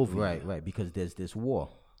run all over you. Right. Because there's this war.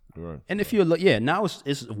 Right. And if you look, now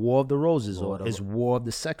it's War of the Roses, War or of the it's War of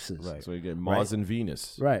the Sexes. Right. So you get Mars and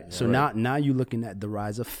Venus. Right. So now you're looking at the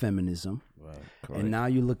rise of feminism. Right. And now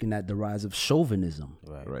you're looking at the rise of chauvinism.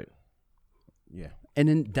 Right. Right. Yeah. And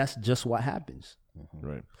then that's just what happens.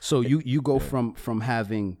 Right. So you go from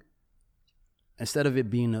having, instead of it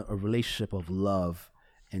being a relationship of love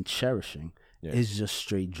and cherishing, it's just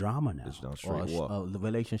straight drama now. It's now Or straight war. the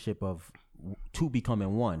relationship of two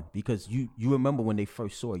becoming one, because you remember when they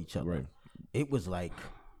first saw each other, Right. it was like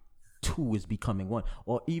two is becoming one.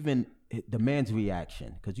 Or even the man's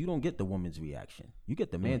reaction, because you don't get the woman's reaction, you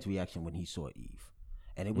get the man's reaction when he saw Eve,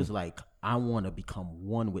 and it was like, I want to become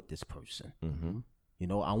one with this person. You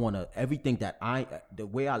know, I want to, everything that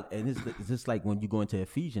and it's just like when you go into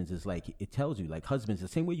Ephesians, it's like, it tells you, like, husbands, the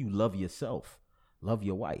same way you love yourself, love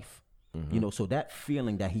your wife. You know, so that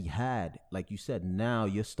feeling that he had, like you said, now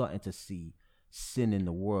you're starting to see sin in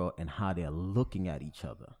the world and how they're looking at each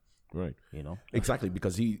other, Right. you know? Exactly,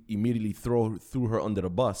 because he immediately threw her under the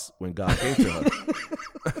bus when God came to her.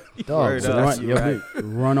 Dog,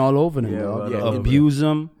 run all over them, dog. run all over Abuse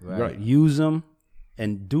them, Right. use them,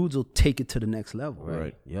 and dudes will take it to the next level.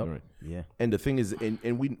 Right. Yep. Right. Yeah. And the thing is,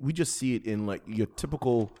 and we just see it in like your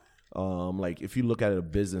typical, like if you look at a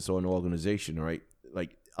business or an organization, right?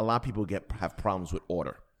 Like a lot of people have problems with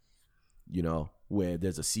order, you know, where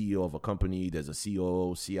there's a CEO of a company, there's a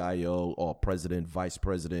COO, CIO, or president, vice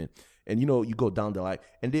president, and you know, you go down the line,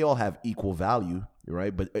 and they all have equal value,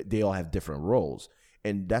 right? But they all have different roles,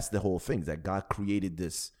 and that's the whole thing, that God created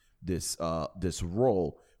this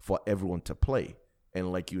role for everyone to play.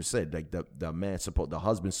 And like you said, like the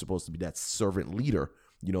husband's supposed to be that servant leader,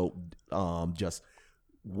 you know, just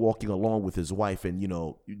walking along with his wife and, you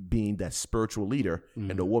know, being that spiritual leader,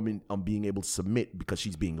 and the woman being able to submit because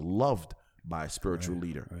she's being loved by a spiritual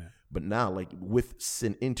leader. Right. But now, like with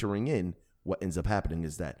sin entering in, what ends up happening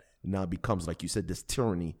is that now it becomes, like you said, this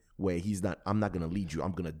tyranny where I'm not going to lead you.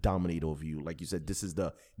 I'm going to dominate over you. Like you said, this is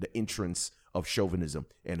the entrance of chauvinism,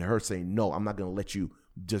 and her saying, no, I'm not going to let you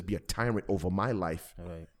just be a tyrant over my life,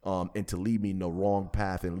 and to lead me in the wrong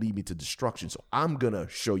path and lead me to destruction. So I'm going to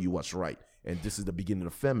show you what's right. And this is the beginning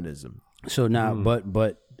of feminism. So now,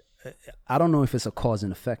 but I don't know if it's a cause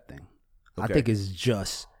and effect thing. I Okay. think it's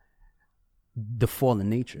just the fallen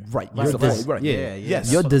nature. Right. Your Yes. Right. Yeah.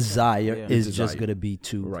 Yes. Your desire is Desire. just going to be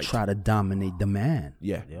to Right. try to dominate the man.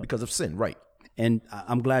 Yeah. Because of sin. Right. And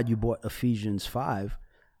I'm glad you brought Ephesians 5.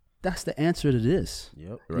 That's the answer to this.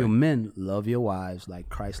 Yep. Your men, love your wives like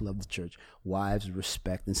Christ loved the church. Wives,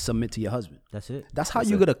 respect and submit to your husband. That's it. That's how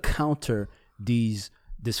you're going to counter this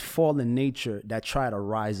fallen nature that try to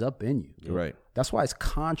rise up in you. Right. That's why it's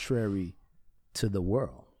contrary to the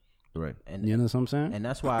world. Right. And You know what I'm saying? And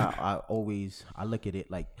that's why I look at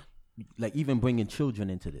it like even bringing children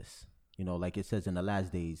into this, you know, like it says in the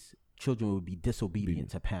last days, children will be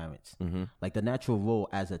disobedient to parents. Like the natural role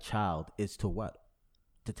as a child is to what?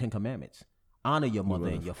 The 10 Commandments. Honor your mother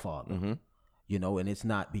and your father. You know, and it's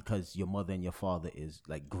not because your mother and your father is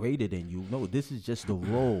like greater than you. No, this is just the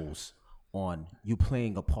roles on you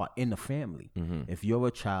playing a part in the family. If you're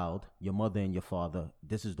a child, your mother and your father,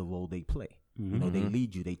 this is the role they play. You know, they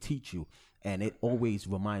lead you, they teach you. And it always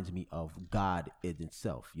reminds me of God in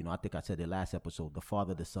itself. You know, I think I said it last episode, the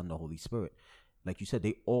Father, the Son, the Holy Spirit. Like you said,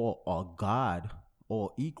 they all are God,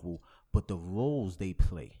 all equal, but the roles they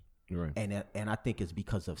play. Right. And I think it's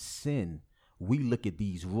because of sin, we look at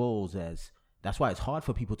these roles as, that's why it's hard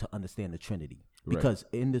for people to understand the Trinity. Because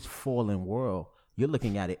in this fallen world, you're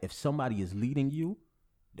looking at it, if somebody is leading you,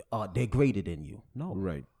 they're greater than you. No.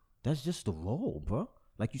 Right. That's just the role, bro.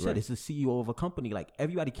 Like you said, it's the CEO of a company. Like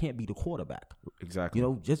everybody can't be the quarterback. Exactly. You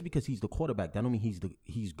know, just because he's the quarterback, that don't mean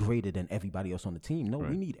he's greater than everybody else on the team. No,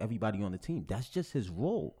 we need everybody on the team. That's just his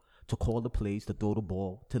role, to call the plays, to throw the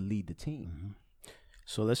ball, to lead the team.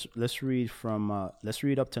 So let's read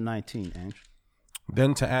up to 19, Ange.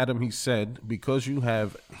 Then to Adam he said, because you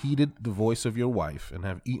have heeded the voice of your wife and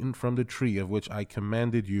have eaten from the tree of which I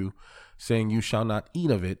commanded you, saying you shall not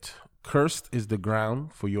eat of it, cursed is the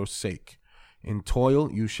ground for your sake. In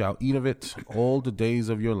toil you shall eat of it all the days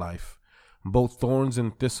of your life. Both thorns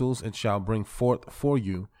and thistles it shall bring forth for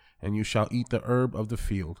you, and you shall eat the herb of the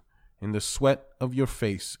field. In the sweat of your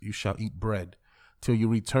face you shall eat bread, till you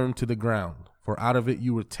return to the ground. For out of it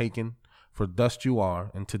you were taken, for dust you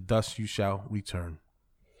are, and to dust you shall return.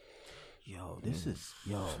 Yo, this is,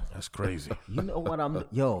 That's crazy. you know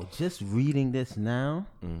what just reading this now,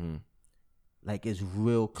 like, it's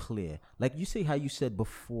real clear. Like, you see how you said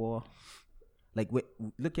before, like,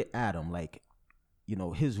 look at Adam, like, you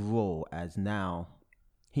know, his role as now,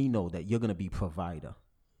 he know that you're going to be provider.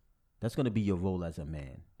 That's going to be your role as a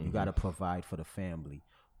man. You got to provide for the family.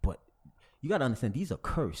 But you got to understand, these are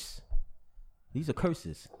curses. These are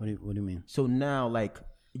curses. What do you mean? So now, like,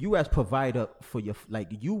 you as provider for your, like,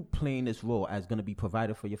 you playing this role as going to be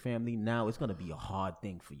provider for your family, now it's going to be a hard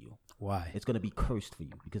thing for you. Why? It's going to be cursed for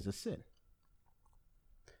you because of sin.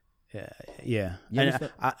 Yeah. You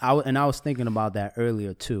And I was thinking about that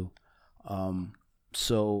earlier too.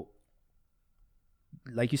 So,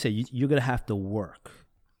 like you said, you're gonna have to work,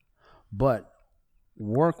 but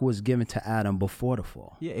work was given to Adam before the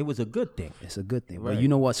fall. Yeah, it was a good thing. It's a good thing. Right. But you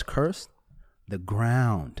know what's cursed? The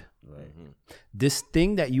ground. Right. This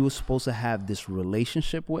thing that you were supposed to have this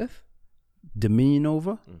relationship with, dominion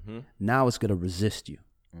over, now it's gonna resist you,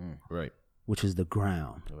 Right. which is the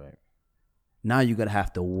ground. Right. Now you're going to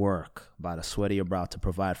have to work by the sweat of your brow to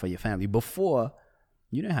provide for your family. Before,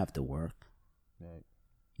 you didn't have to work. Right.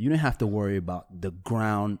 You didn't have to worry about the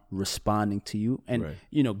ground responding to you. And,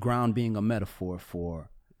 you know, ground being a metaphor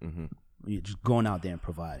for you just going out there and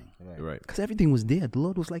providing. Right. Because everything was there. The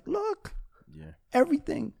Lord was like, look,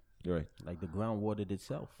 everything. Right. Like the ground watered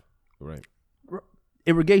itself. Right.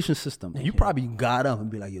 Irrigation system. You probably got up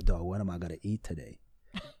and be like, yo, dog, what am I going to eat today?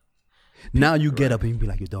 Now you get up and you be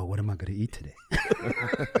like, yo, dog, what am I going to eat today?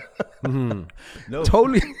 No.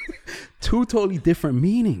 Two totally different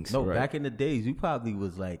meanings. No, back in the days, you probably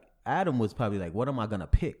was like, Adam was probably like, what am I going to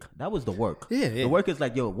pick? That was the work. Yeah. The work is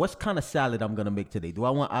like, yo, what kind of salad I'm going to make today? Do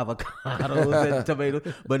I want avocados and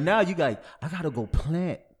tomatoes? But now you got, I got to go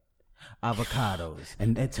plant avocados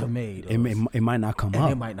and tomatoes. It might not come and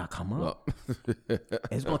up. it might not come up.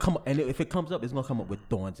 It's going to come up. And if it comes up, it's going to come up with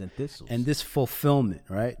thorns and thistles. And this fulfillment,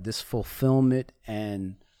 right? This fulfillment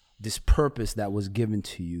and this purpose that was given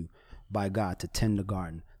to you by God to tend the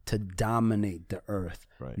garden, to dominate the earth.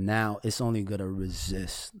 Right. Now it's only going to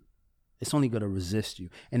resist. It's only going to resist you.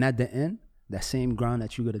 And at the end, that same ground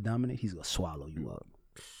that you're going to dominate, he's going to swallow you up.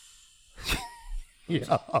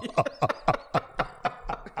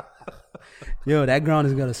 Yo, that ground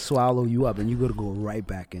is going to swallow you up and you're going to go right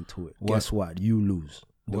back into it. Guess what? You lose.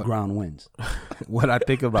 The ground wins. What I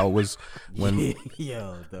think about was when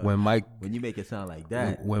Mike, when you make it sound like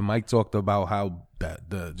that, when Mike talked about how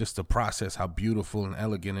the process, how beautiful and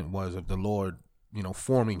elegant it was of the Lord, you know,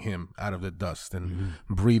 forming him out of the dust and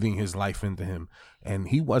breathing his life into him, and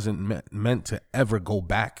he wasn't meant to ever go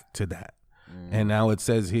back to that. And now it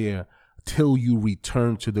says here, till you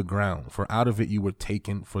return to the ground, for out of it you were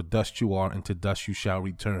taken, for dust you are, and to dust you shall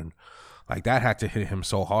return. Like, that had to hit him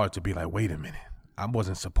so hard to be like, wait a minute, I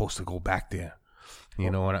wasn't supposed to go back there.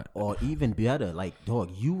 You know what? Or even better, like,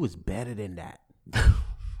 dog, you was better than that.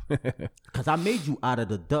 Because I made you out of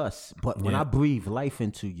the dust, but when I breathed life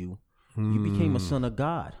into you, you became a son of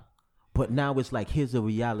God. But now it's like, here's a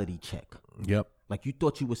reality check. Yep. Like, you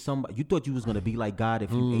thought you was somebody, you thought you was going to be like God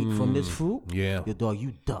if you ate from this fruit. Yeah. Your dog,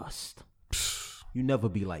 you dust. You never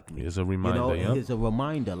be like me. Here's a reminder, You know, here's a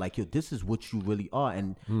reminder, like, yo, this is what you really are.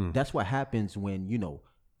 And that's what happens when, you know,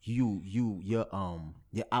 you're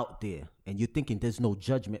out there and you're thinking there's no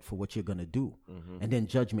judgment for what you're gonna do, and then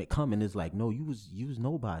judgment come and it's like, no, you was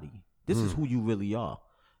nobody. This is who you really are.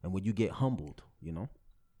 And when you get humbled, you know.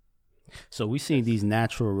 So we see these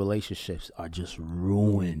natural relationships are just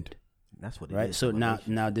ruined. That's what it right? is. So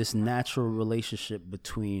now this natural relationship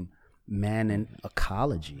between man and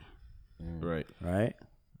ecology, right?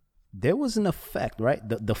 There was an effect, right?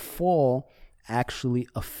 The fall actually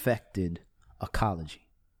affected ecology,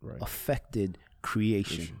 affected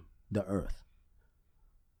creation, the earth.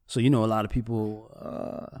 So, you know, a lot of people,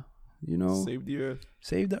 save the earth.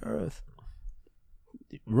 Save the earth.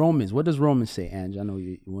 Romans. What does Romans say, Ange? I know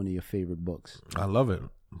one of your favorite books. I love it,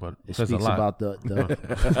 but It says speaks a lot. about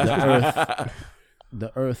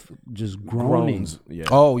the earth just groaning, Groans. Yeah.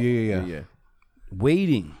 Oh yeah. yeah.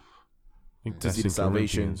 waiting. I think To that's see the in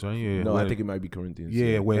salvation. Corinthians, right? Yeah, No, where- I think it might be Corinthians.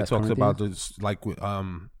 yeah, where it That's talks about Corinthians? this, like with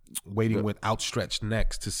waiting with outstretched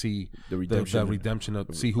necks to see The the redemption. redemption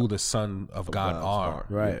of see who the Son of God God's are. are.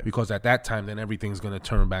 Right. Because at that time, then everything's gonna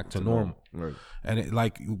turn back to normal. Right. And it,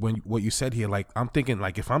 like when what you said here, like I'm thinking,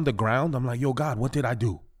 like if I'm the ground, I'm like, yo, God, what did I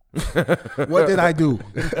do? What did I do?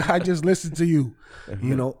 I just listened to you,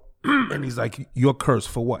 you know. And he's like, you're cursed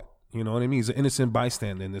for what? You know what I mean? He's an innocent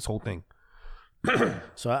bystander in this whole thing.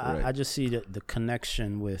 So I just see the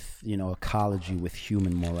connection with ecology with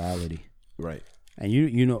human morality, Right. and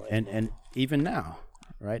you know, and even now,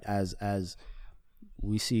 right? As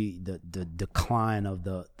we see the decline of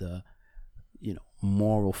the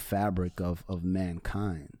moral fabric of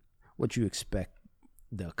mankind, what you expect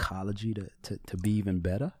the ecology to be even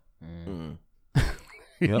better?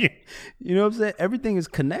 Yep. You know what I'm saying? Everything is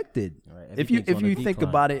connected. Right, If you everything's on a think decline.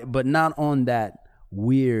 about it, but not on that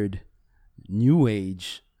weird new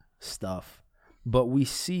age stuff, but we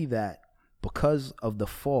see that because of the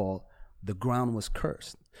fall, the ground was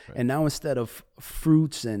cursed. And now instead of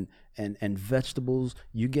fruits and vegetables,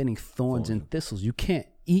 you're getting thorns and thistles. You can't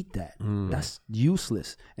eat that. That's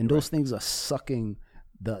useless. And those things are sucking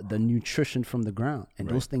the nutrition from the ground. And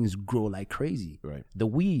those things grow like crazy. Right. The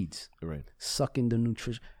weeds Right. sucking the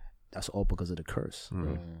nutrition. That's all because of the curse.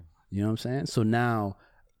 You know what I'm saying? So now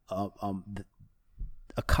the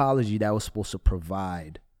ecology that was supposed to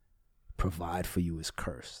provide for you is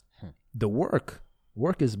cursed. The work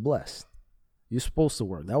is blessed. You're supposed to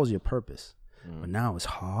work. That was your purpose. But now it's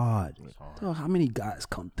hard. So how many guys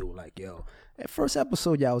come through like, yo, that first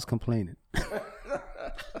episode y'all was complaining.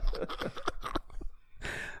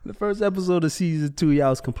 The first episode of season 2, y'all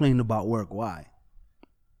was complaining about work. Why?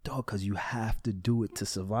 Dog, because you have to do it to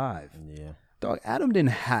survive. Yeah. Dog, Adam didn't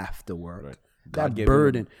have to work. Right. That gave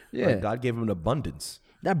burden, him, like, God gave him an abundance.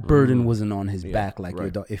 that burden wasn't on his back like your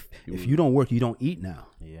right. dog. If you don't work, you don't eat now.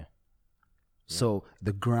 Yeah. So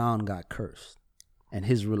the ground got cursed, and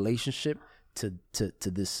his relationship to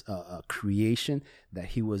this creation that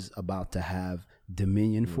he was about to have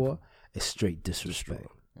dominion for is straight disrespect.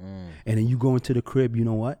 And then you go into the crib, you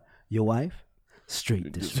know what? Your wife,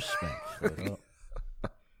 straight disrespect.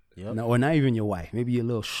 Yep. No, or not even your wife. Maybe your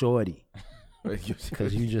little shorty,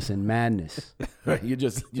 because you just in madness. you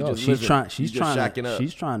just She's living. trying. You She's just shacking up.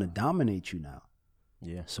 She's trying to dominate you now.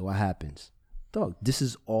 Yeah. So what happens? Dog, this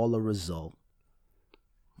is all a result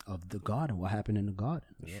of the garden. What happened in the garden?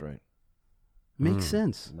 That's right. Makes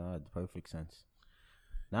sense. No, it's perfect sense.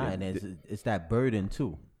 Nah, and it's that burden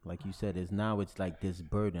too. Like you said, it's like this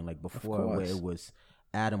burden. Like before, where course. it was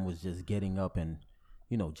Adam was just getting up and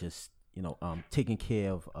taking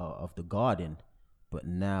care of the garden, but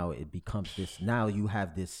now it becomes this. Now you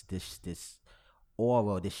have this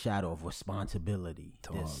aura, this shadow of responsibility.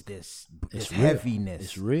 This It's real. heaviness.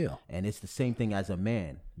 It's real. And it's the same thing as a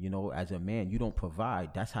man. As a man, you don't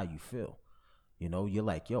provide. That's how you feel. You're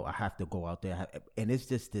like, yo, I have to go out there. And it's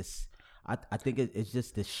just this, I think it's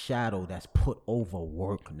just this shadow that's put over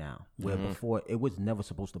work now, where before it was never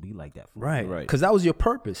supposed to be like that. Right. Right. Because that was your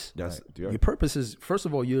purpose. That's yeah. Your purpose is, first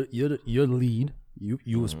of all, you're lead.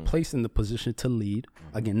 You was placed in the position to lead.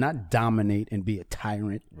 Again, not dominate and be a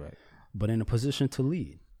tyrant, Right. but in a position to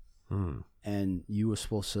lead. And you were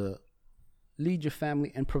supposed to lead your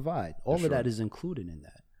family and provide. All of that is included in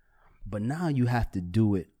that. But now you have to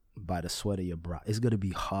do it by the sweat of your brow. It's going to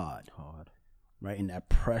be hard. Right? And that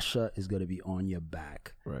pressure is going to be on your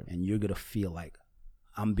back. Right. And you're going to feel like,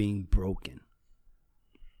 I'm being broken.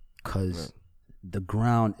 Because the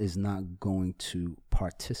ground is not going to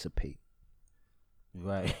participate.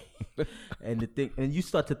 Right. And you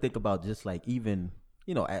start to think about just like even,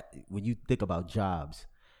 when you think about jobs,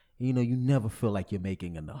 you never feel like you're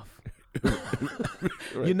making enough.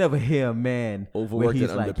 You never hear a man Overworked where he's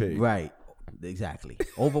and like, underpaid. right. Exactly.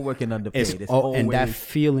 Overworked and underpaid. It's always, and that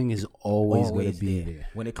feeling is always going to be there. there.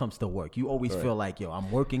 When it comes to work, you always feel like, yo,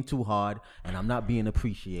 I'm working too hard and I'm not being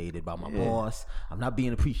appreciated by my boss. I'm not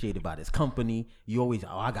being appreciated by this company. You always,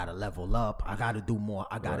 I got to level up. I got to do more.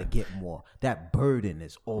 I got to get more. That burden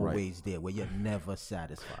is always there where you're never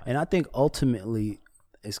satisfied. And I think ultimately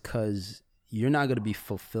it's because you're not going to be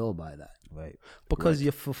fulfilled by that. Right. Because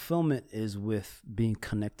your fulfillment is with being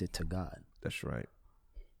connected to God. That's right.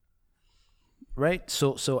 Right?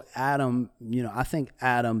 So Adam, I think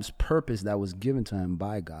Adam's purpose that was given to him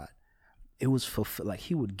by God, it was fulfilled. Like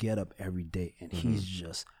he would get up every day and he's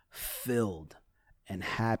just filled and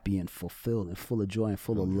happy and fulfilled and full of joy and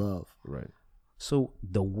full of love. Right. So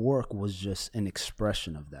the work was just an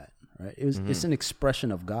expression of that, right? It's an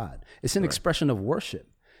expression of God. It's an expression of worship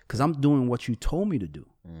because I'm doing what you told me to do.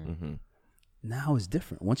 Now it's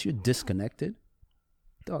different. Once you're disconnected,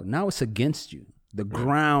 dog, now it's against you. The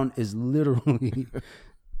ground is literally,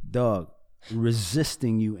 dog,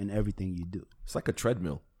 resisting you in everything you do. It's like a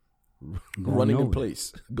treadmill. Running in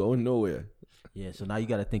place, going nowhere. Yeah, so now you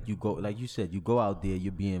got to think you go, like you said, you go out there,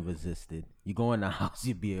 you're being resisted. You go in the house,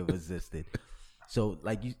 you're being resisted. So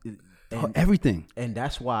like you, Everything. and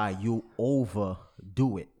that's why you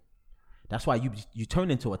overdo it. That's why you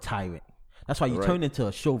turn into a tyrant. That's why you turn into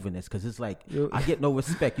a chauvinist, because it's like, I get no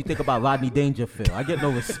respect. You think about Rodney Dangerfield. I get no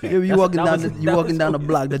respect. You walking down the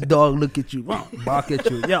block, the dog look at you, bark at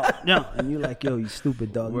you, yo, and you're like, yo, you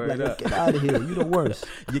stupid dog. You're like, get out of here. You the worst.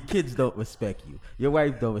 Your kids don't respect you. Your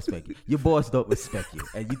wife don't respect you. Your boss don't respect you.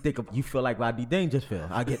 And you feel like Rodney Dangerfield.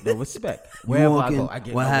 I get no respect. Wherever I go, I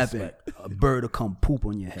get no respect. A bird will come poop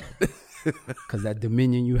on your head. Because that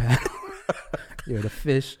dominion you have. You're the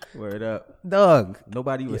fish. Word up. Dog.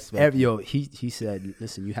 Nobody respects you. Yo, he said,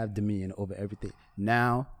 listen, you have dominion over everything.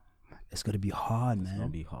 Now, it's going to be hard, man. It's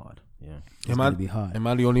going to be hard. Yeah. It's going to be hard. Am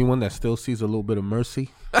I the only one that still sees a little bit of mercy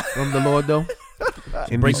from the Lord, though?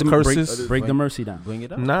 In these curses? Break the mercy down. Bring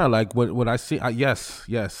it up. Nah, like what I see,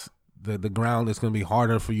 yes. The ground is going to be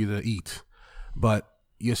harder for you to eat, but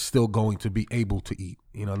you're still going to be able to eat.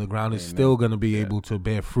 You know, the ground is still going to be able to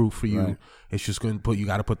bear fruit for you. Right. It's just going to you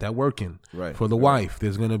got to put that work in. Right. For the wife,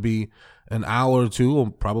 there's going to be an hour or two,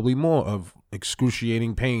 or probably more, of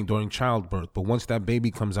excruciating pain during childbirth. But once that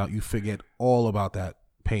baby comes out, you forget all about that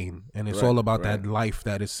pain. And it's all about that life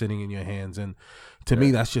that is sitting in your hands. And to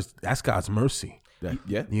me, that's God's mercy.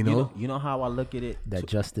 You know how I look at it? That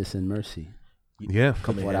justice and mercy. Yeah.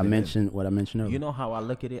 What I mentioned earlier. You know how I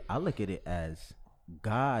look at it? I look at it as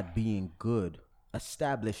God being good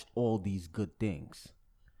established all these good things,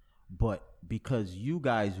 but because you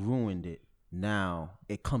guys ruined it, now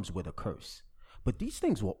it comes with a curse. But these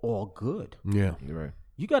things were all good. Yeah, you're right.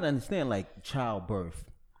 You got to understand, like childbirth,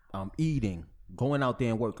 eating, going out there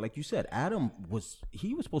and work. Like you said, Adam was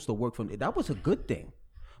supposed to work from it. That was a good thing,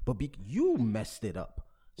 but you messed it up.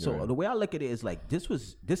 So the way I look at it is like this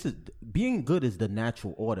is being good is the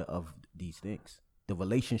natural order of these things. The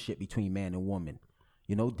relationship between man and woman.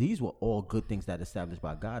 You know, these were all good things that established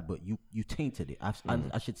by God, but you tainted it.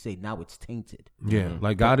 I should say now it's tainted. Yeah,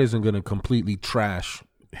 like God isn't going to completely trash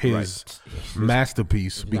his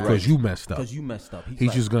masterpiece because you messed up. Because you messed up.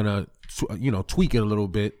 He's just going to, tweak it a little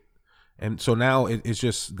bit. And so now it's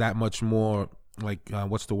just that much more like,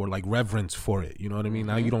 what's the word? Like reverence for it. You know what I mean?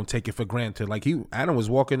 Now you don't take it for granted. Like Adam was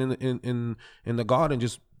walking in the garden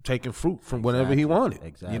just taking fruit from whatever he wanted.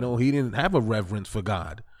 Exactly. You know, he didn't have a reverence for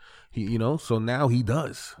God. So now he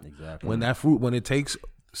does. Exactly. When it takes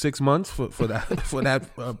 6 months for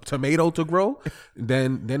that tomato to grow,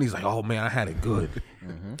 then he's like, oh man, I had it good.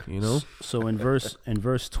 You know. So in verse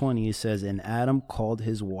 20 it says, and Adam called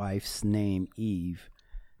his wife's name Eve,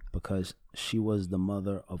 because she was the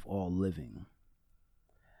mother of all living.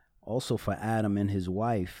 Also for Adam and his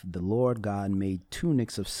wife, the Lord God made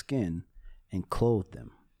tunics of skin and clothed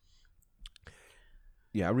them.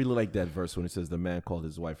 Yeah, I really like that verse when it says the man called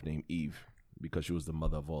his wife named Eve because she was the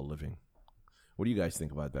mother of all living. What do you guys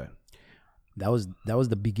think about that? That was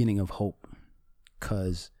the beginning of hope,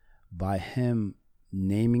 because by him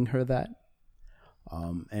naming her that,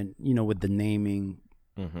 and with the naming,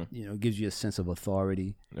 it gives you a sense of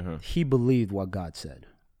authority. He believed what God said.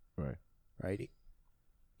 Right.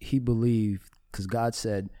 He believed because God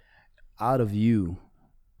said, out of you,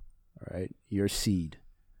 right, your seed.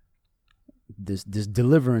 This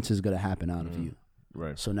deliverance is going to happen out of you.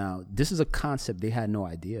 Right. So now this is a concept they had no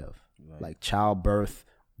idea of. Right. Like childbirth,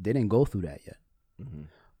 they didn't go through that yet.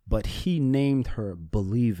 But he named her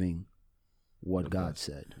believing what God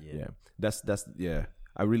said. Yeah. That's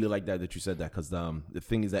I really like that you said that, because the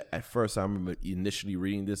thing is that at first I remember initially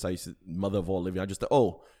reading this, I used to, mother of all living. I just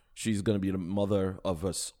thought, she's going to be the mother of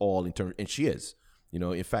us all in turn, and she is.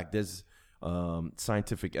 In fact, there's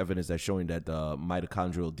scientific evidence that's showing that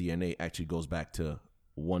mitochondrial DNA actually goes back to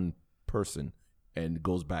one person and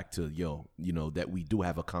goes back to that we do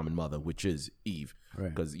have a common mother, which is Eve.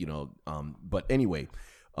 Because but anyway,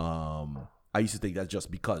 I used to think that's just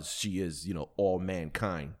because she is all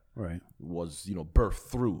mankind was birthed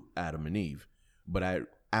through Adam and Eve. But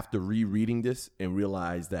after rereading this and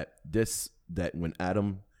realized that when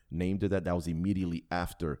Adam named her that was immediately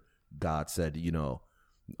after God said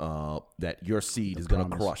that your seed is going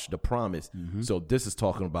to crush the promise. So this is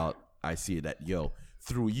talking about, I see it that,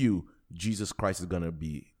 through you, Jesus Christ is going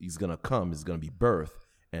to come, is going to be birth.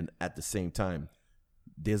 And at the same time,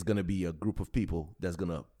 there's going to be a group of people that's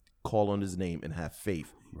going to call on his name and have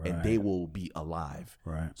faith, and they will be alive.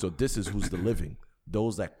 Right. So this is who's the living.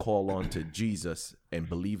 Those that call on to Jesus and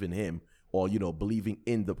believe in him, or, believing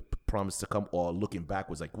in the promise to come, or looking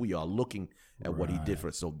backwards, like we are looking at what he did for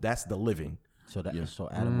us. So that's the living. So so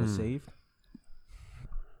Adam was saved.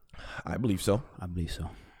 I believe so. I believe so.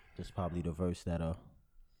 That's probably the verse that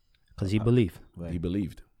Because he believed. right. He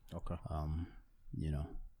believed. Okay. You know.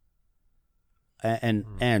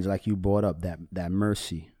 And like you brought up that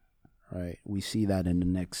mercy, right? We see that in the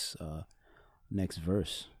next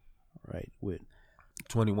verse, right? With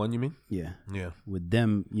 21, you mean? yeah, Yeah. with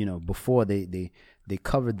them, before they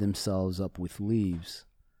covered themselves up with leaves,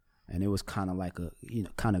 and it was kind of like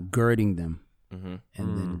kind of girding them, and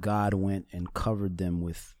then God went and covered them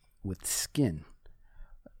with skin,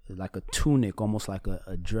 like a tunic, almost like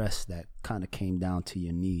a dress that kind of came down to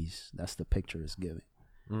your knees. That's the picture it's giving.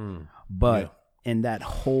 But in that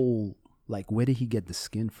whole, like, where did he get the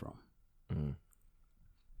skin from?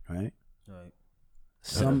 Right? Right.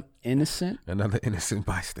 Some innocent, Another innocent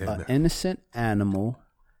bystander. an innocent animal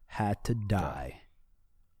had to die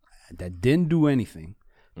that didn't do anything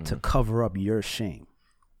to cover up your shame.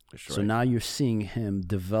 That's So right. now you're seeing him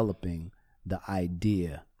developing the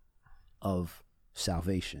idea of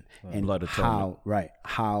salvation and Blood atonement.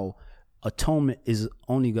 how atonement is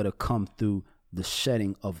only going to come through the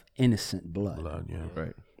shedding of innocent blood. Yeah.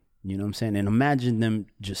 Right. You know what I'm saying? And imagine them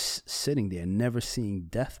just sitting there, never seeing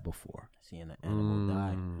death before. Seeing an animal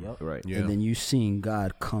die. Yep. Right. Yeah. And then you seeing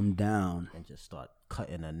God come down. And just start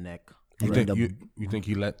cutting a neck. You And think, you think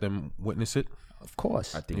he let them witness it? Of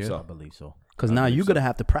course. I think Yeah. I so. believe so. Because now you're going to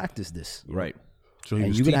have to practice this. Right. So he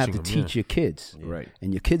And was you're going to have to teaching them, teach your kids. Right.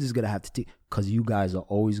 And your kids is going to have to teach. Because you guys are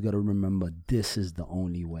always going to remember this is the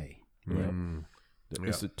only way. Right. The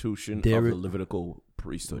institution There of the it- Levitical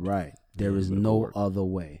priesthood. Right. There is no other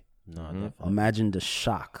way. No, definitely. Imagine the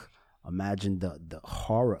shock. Imagine the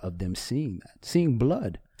horror of them seeing that. Seeing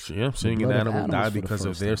blood. Yeah, seeing an blood of animal die animals for the because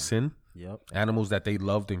of first their time. sin. Yep. Animals that they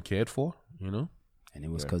loved and cared for, And it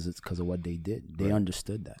was because of what they did. They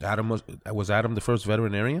understood that. Adam was Adam the first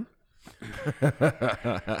veterinarian?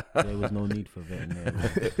 There was no need for veterinary.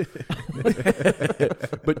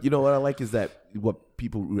 But you know what I like is that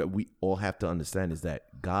we all have to understand is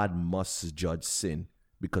that God must judge sin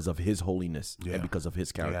because of his holiness and because of his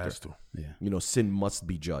He character. has to. Yeah. Sin must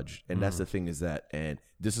be judged. And that's the thing is that, and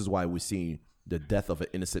this is why we're seeing the death of an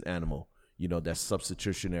innocent animal, that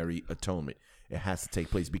substitutionary atonement. It has to take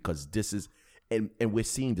place because this is, and we're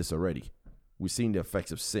seeing this already. We're seeing the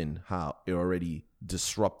effects of sin, how it already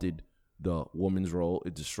disrupted the woman's role,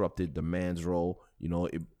 it disrupted the man's role,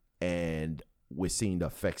 and we're seeing the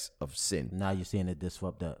effects of sin. Now you're seeing it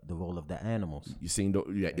disrupt the role of the animals. You're seeing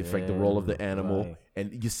affect the role of the animal, right.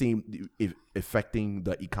 and you're seeing it affecting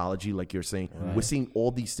the ecology, like you're saying. We're seeing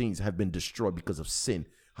all these things have been destroyed because of sin,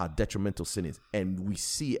 how detrimental sin is. And we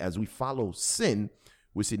see as we follow sin,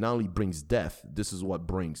 we see not only brings death, this is what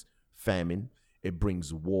brings famine, it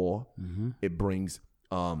brings war, it brings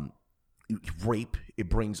rape, it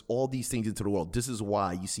brings all these things into the world. This is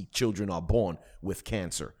why you see children are born with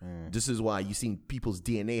cancer. This is why you see people's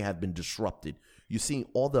DNA have been disrupted. You're seeing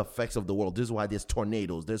all the effects of the world. This is why there's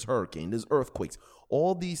tornadoes, there's hurricanes, there's earthquakes.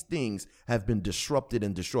 All these things have been disrupted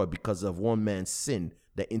and destroyed because of one man's sin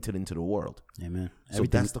that entered into the world. Amen. So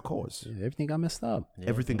that's the cause. Everything got messed up.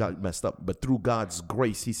 Everything got messed up. But through God's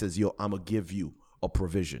grace, he says, I'm going to give you a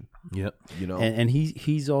provision. Yep. And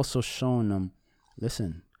he's also shown them,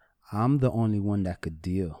 listen, I'm the only one that could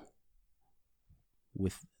deal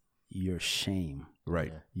with your shame.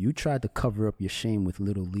 Right. You tried to cover up your shame with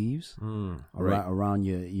little leaves around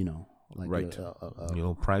your, like Right.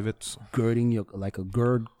 Privates. girding your, like a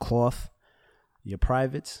gird cloth, your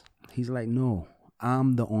privates. He's like, no,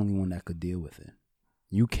 I'm the only one that could deal with it.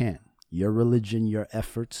 You can't. Your religion, your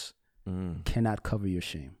efforts cannot cover your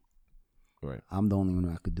shame. Right. I'm the only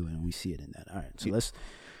one that could do it, and we see it in that. All right, so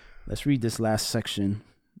let's read this last section.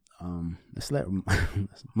 Let's let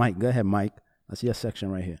Mike go ahead, Mike. Let's see a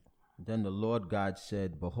section right here. Then the Lord God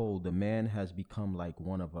said, Behold, the man has become like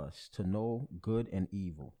one of us, to know good and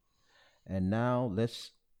evil. And now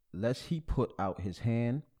lest he put out his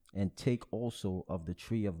hand and take also of the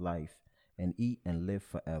tree of life, and eat and live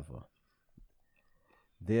forever.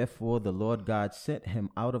 Therefore the Lord God sent him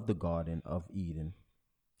out of the garden of Eden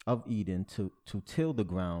to till the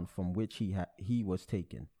ground from which he was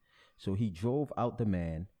taken. So he drove out the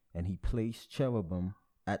man, and he placed cherubim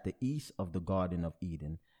at the east of the garden of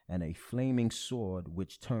Eden, and a flaming sword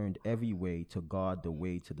which turned every way to guard the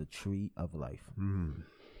way to the tree of life.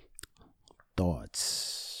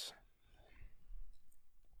 Thoughts.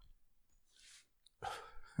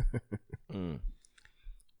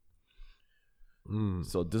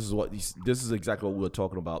 So this is exactly what we were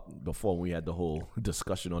talking about before when we had the whole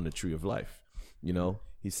discussion on the tree of life. You know,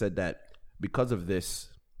 he said that because of this,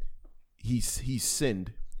 he's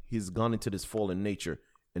sinned. He's gone into this fallen nature,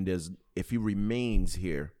 and if he remains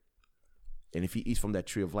here, and if he eats from that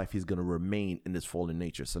tree of life, he's going to remain in this fallen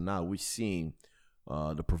nature. So now we're seeing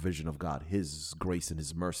the provision of God, His grace and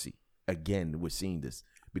His mercy. Again, we're seeing this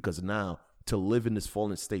because now to live in this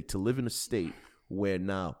fallen state, to live in a state where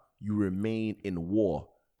now you remain in war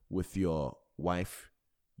with your wife,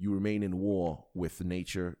 you remain in war with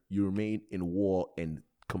nature, you remain in war, and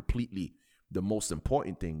completely the most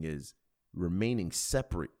important thing is remaining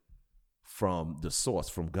separate from the source,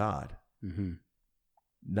 from God. Mm-hmm.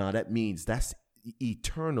 Now that means that's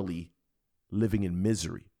eternally living in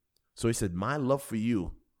misery. So he said, my love for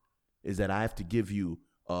you is that I have to give you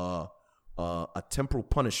a temporal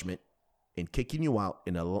punishment and kicking you out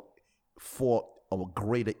for a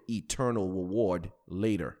greater eternal reward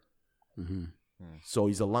later. Mm-hmm. So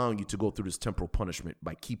he's allowing you to go through this temporal punishment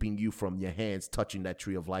by keeping you from your hands touching that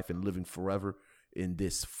tree of life and living forever in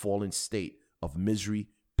this fallen state of misery,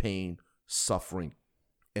 pain, suffering,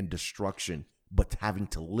 and destruction, but having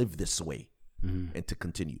to live this way and to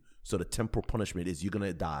continue. So the temporal punishment is you're going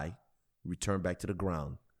to die, return back to the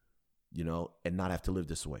ground, you know, and not have to live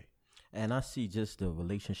this way. And I see just the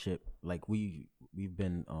relationship, like we've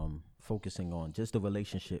been focusing on just the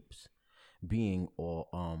relationships being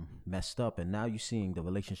all messed up, and now you're seeing the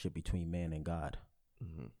relationship between man and God.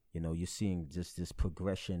 Mm-hmm. You know, you're seeing just this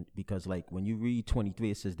progression, because like when you read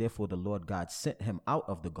 23, it says, therefore the Lord God sent him out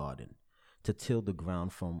of the garden to till the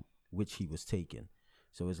ground from which he was taken.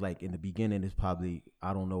 So it's like in the beginning, it's probably,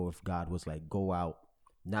 I don't know if God was like, go out,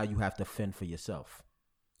 now you have to fend for yourself.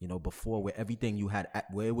 You know, before where everything you had,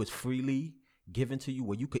 where it was freely given to you,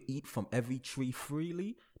 where you could eat from every tree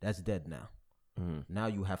freely, that's dead now. Now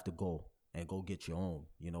you have to go get your own,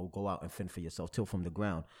 you know, go out and fend for yourself, till from the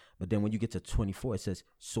ground. But then when you get to 24, it says,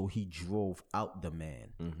 so he drove out the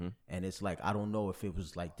man. And it's like, I don't know if it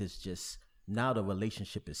was like this, just now the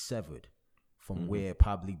relationship is severed from where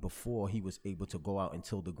probably before he was able to go out and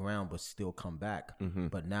till the ground but still come back.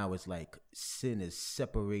 But now it's like sin is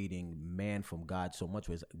separating man from God so much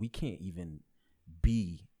where it's, we can't even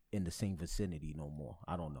be in the same vicinity no more.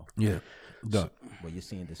 I don't know. Yeah. But you're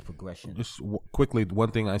seeing this progression. Just quickly,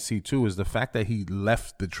 one thing I see too is the fact that he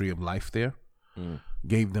left the tree of life there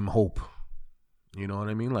gave them hope. You know what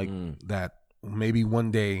I mean? Like that maybe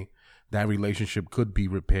one day that relationship could be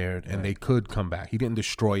repaired and they could come back. He didn't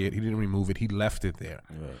destroy it. He didn't remove it. He left it there.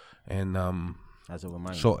 Right. And as a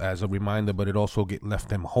reminder. So as a reminder, but it also left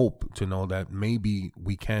them hope to know that maybe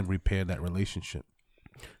we can repair that relationship.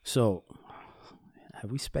 So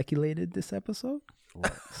have we speculated this episode?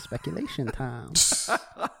 What? Speculation time.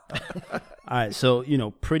 All right. So, you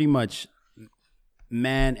know, pretty much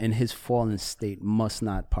man in his fallen state must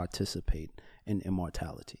not participate in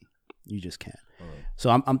immortality. You just can't. Right. So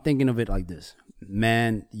I'm thinking of it like this.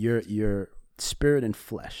 Man, your spirit and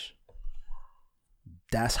flesh.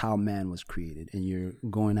 That's how man was created. And you're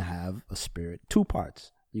going to have a spirit, 2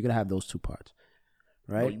 parts. You're going to have those 2 parts.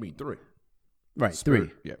 Right? Oh, you mean 3. Right, spirit,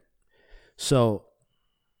 3. Yeah. So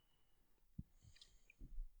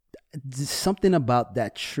something about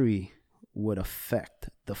that tree would affect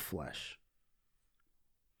the flesh.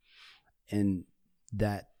 And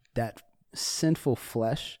that sinful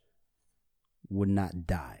flesh would not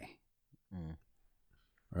die.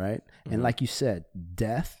 Right? And like you said,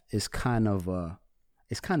 death is kind of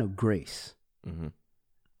grace.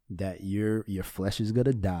 That your flesh is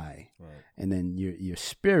gonna die. Right. And then your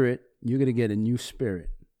spirit, you're gonna get a new spirit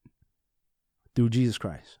through Jesus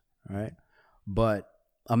Christ. Right? But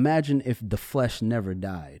imagine if the flesh never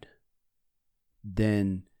died,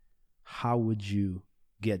 then how would you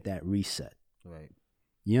get that reset? Right.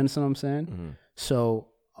 You understand what I'm saying? So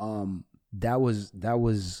that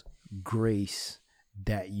was grace,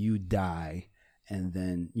 that you die, and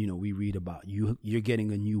then, you know, we read about you're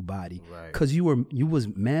getting a new body, because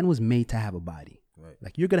man was made to have a body. Right.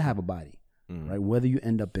 Like you're gonna have a body, right? Whether you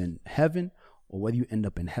end up in heaven or whether you end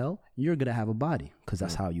up in hell, you're gonna have a body, because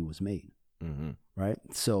that's how you was made. Right?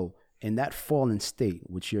 So in that fallen state,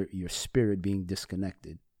 which your spirit being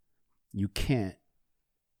disconnected, you can't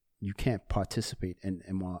participate in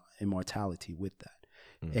immortality with that.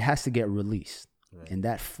 It has to get released, and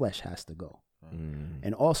that flesh has to go.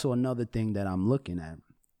 And also another thing that I'm looking at,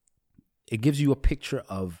 it gives you a picture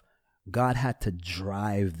of God had to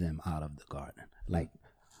drive them out of the garden. Like,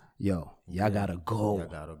 yo, y'all gotta go. Y'all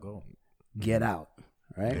gotta go. Get out.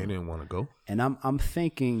 Right? They didn't want to go. And I'm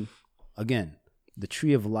thinking, again, the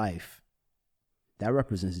tree of life, that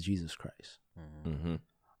represents Jesus Christ. Mm-hmm.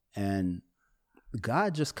 And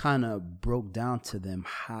God just kind of broke down to them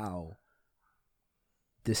how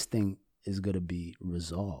this thing is going to be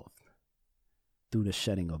resolved through the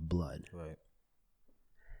shedding of blood. Right.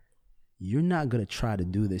 You're not going to try to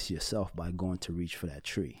do this yourself by going to reach for that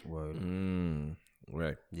tree. Word.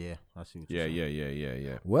 Right. Yeah, I see what you're saying.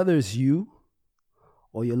 Yeah. Whether it's you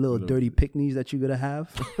or your little dirty picnics that you're going to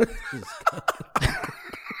have.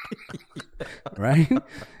 Right?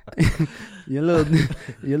 your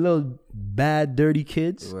little bad dirty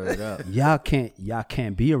kids. Word up. Y'all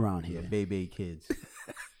can't be around here. Yeah, baby kids.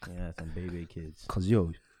 Yeah, some baby kids. Cause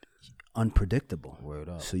unpredictable. Word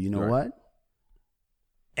up. So you know what?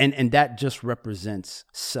 And that just represents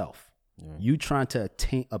self. Yeah. You trying to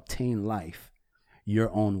obtain life your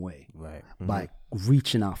own way. Right. By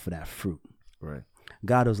reaching out for that fruit. Right.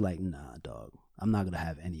 God was like, nah, dog. I'm not gonna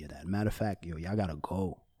have any of that. Matter of fact, y'all gotta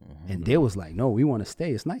go. And they was like, no, we want to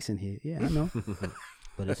stay. It's nice in here. Yeah, I know.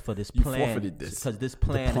 But it's for this You plan. forfeited this. Because this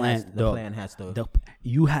plan, plan has to.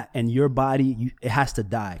 And your body, it has to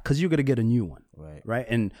die because you're gonna get a new one. Right.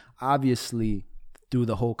 And obviously, through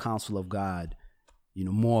the whole counsel of God,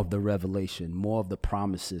 more of the revelation, more of the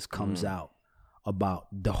promises comes out about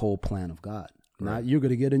the whole plan of God. Now you're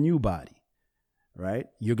gonna get a new body, right?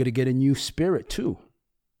 You're gonna get a new spirit too.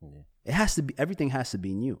 Yeah. It has to be. Everything has to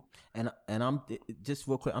be new. And I'm just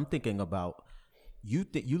real quick. I'm thinking about you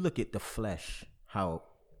look at the flesh. How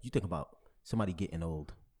you think about somebody getting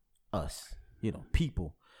old, us,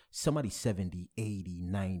 people. Somebody 70, 80,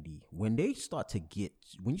 90. When you start to get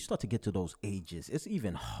to those ages, it's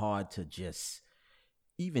even hard to just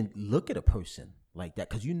even look at a person like that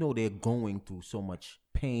because they're going through so much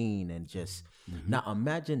pain and just. Now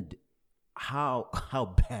imagine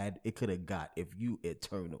how bad it could have got if you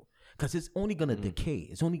eternal. Because it's only going to decay.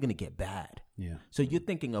 It's only going to get bad. Yeah. So you're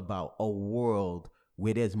thinking about a world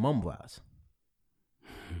where there's mumbras.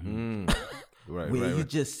 Right. Where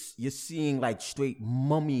you're seeing like straight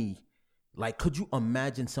mummy. Like, could you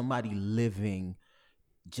imagine somebody living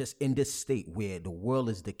just in this state where the world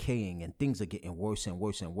is decaying and things are getting worse and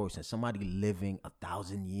worse and worse, and somebody living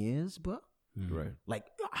 1,000 years, bro? Right. Like,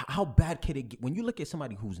 how bad can it get? When you look at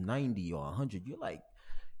somebody who's 90 or 100, you're like,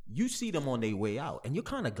 you see them on their way out, and you're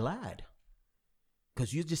kind of glad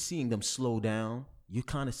because you're just seeing them slow down. You're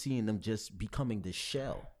kind of seeing them just becoming the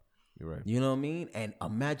shell. You're right. You know what I mean? And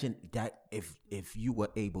imagine that if you were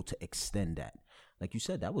able to extend that, like you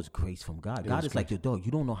said, that was grace from God. God is like your dog.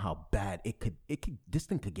 You don't know how bad it could. This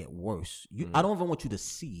thing could get worse. I don't even want you to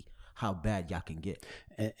see how bad y'all can get.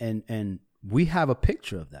 And we have a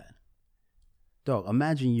picture of that, dog.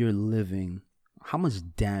 Imagine you're living. How much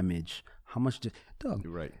damage? How much? Dog,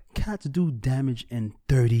 you're right. Cats do damage in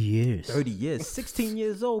 30 years. 30 years. 16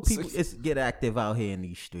 years old. People get active out here in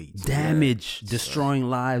these streets. Damage, destroying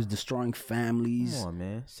lives, destroying families. Come on,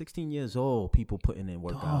 man. 16 years old. People putting in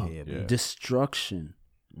work out here. Yeah. Destruction.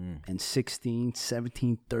 And 16,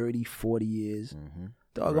 17, 30, 40 years.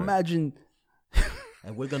 Dog, imagine.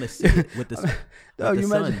 And we're going to see it with the, dog, with you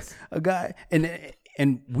the imagine sons. A guy.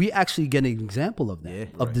 And we actually get an example of that.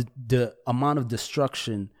 Of the amount of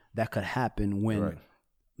destruction that could happen when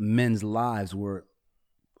men's lives were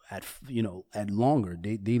at longer.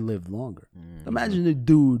 They lived longer. Imagine the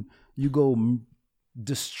dude, you go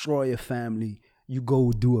destroy a family, you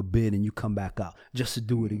go do a bid and you come back out just to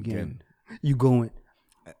do it again. You going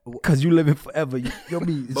because you living forever.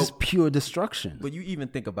 It's just pure destruction. But you even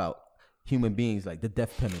think about human beings like the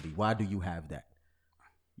death penalty. Why do you have that?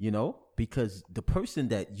 Because the person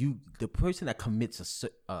that commits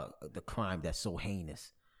the crime that's so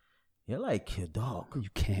heinous. You're like, your dog.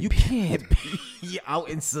 You can't be out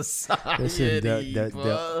in society. Listen,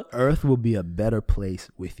 the earth will be a better place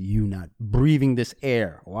with you not breathing this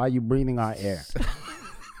air. Why are you breathing our air?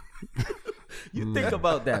 You think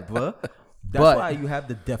about that, bro. That's why you have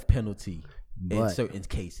the death penalty in certain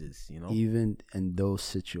cases, Even in those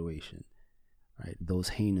situations, right? Those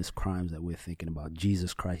heinous crimes that we're thinking about,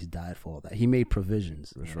 Jesus Christ died for all that. He made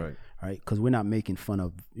provisions. That's right. Right? Because we're not making fun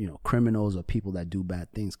of, criminals or people that do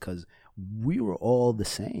bad things because we were all the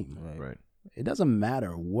same. Right. It doesn't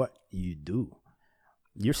matter what you do.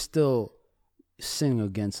 You're still sinning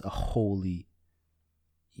against a holy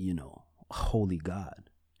God.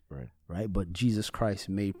 Right? But Jesus Christ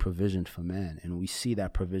made provision for man, and we see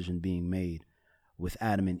that provision being made with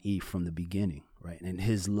Adam and Eve from the beginning, right? And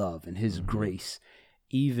his love and his grace,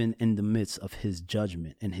 even in the midst of his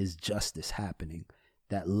judgment and his justice happening,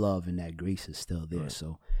 that love and that grace is still there. Right.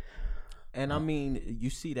 So, and I mean, you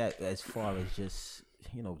see that as far as just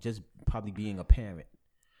probably being a parent.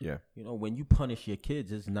 Yeah. You know, when you punish your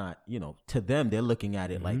kids, it's not, you know, to them, they're looking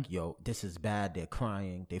at it like, yo, this is bad. They're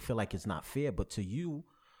crying. They feel like it's not fair. But to you,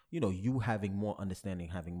 you know, you having more understanding,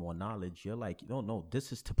 having more knowledge, you're like, no,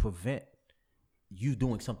 this is to prevent you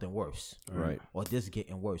doing something worse. Right. Or this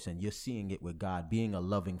getting worse. And you're seeing it with God being a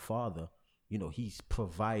loving father. You know, he's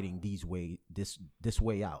providing this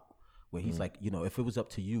way out. Where he's like, you know, if it was up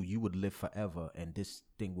to you, you would live forever, and this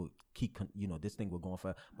thing would keep, you know, this thing would go on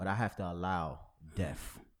forever. But I have to allow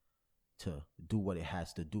death to do what it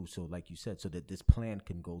has to do. So, like you said, so that this plan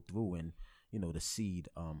can go through, and you know, the seed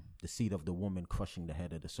of the woman crushing the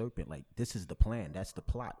head of the serpent. Like, this is the plan. That's the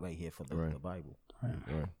plot right here for the Bible.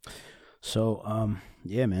 Right. So,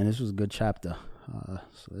 yeah, man, this was a good chapter.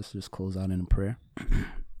 So let's just close out in a prayer.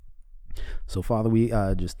 So, Father, we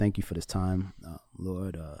just thank you for this time,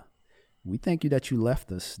 Lord. We thank you that you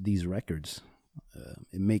left us these records.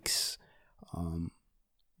 It makes, you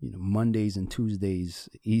know, Mondays and Tuesdays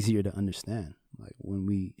easier to understand. Like when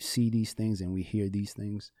we see these things and we hear these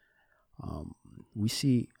things, we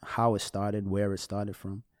see how it started, where it started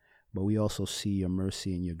from, but we also see your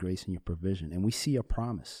mercy and your grace and your provision, and we see your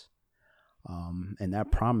promise. And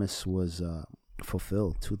that promise was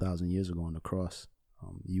fulfilled 2,000 years ago on the cross.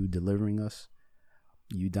 You delivering us,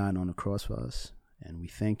 you dying on the cross for us, and we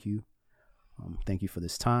thank you. Thank you for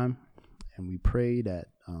this time, and we pray that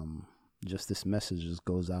just this message just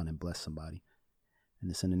goes out and bless somebody.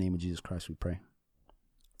 And it's in the name of Jesus Christ we pray.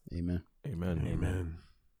 Amen. Amen.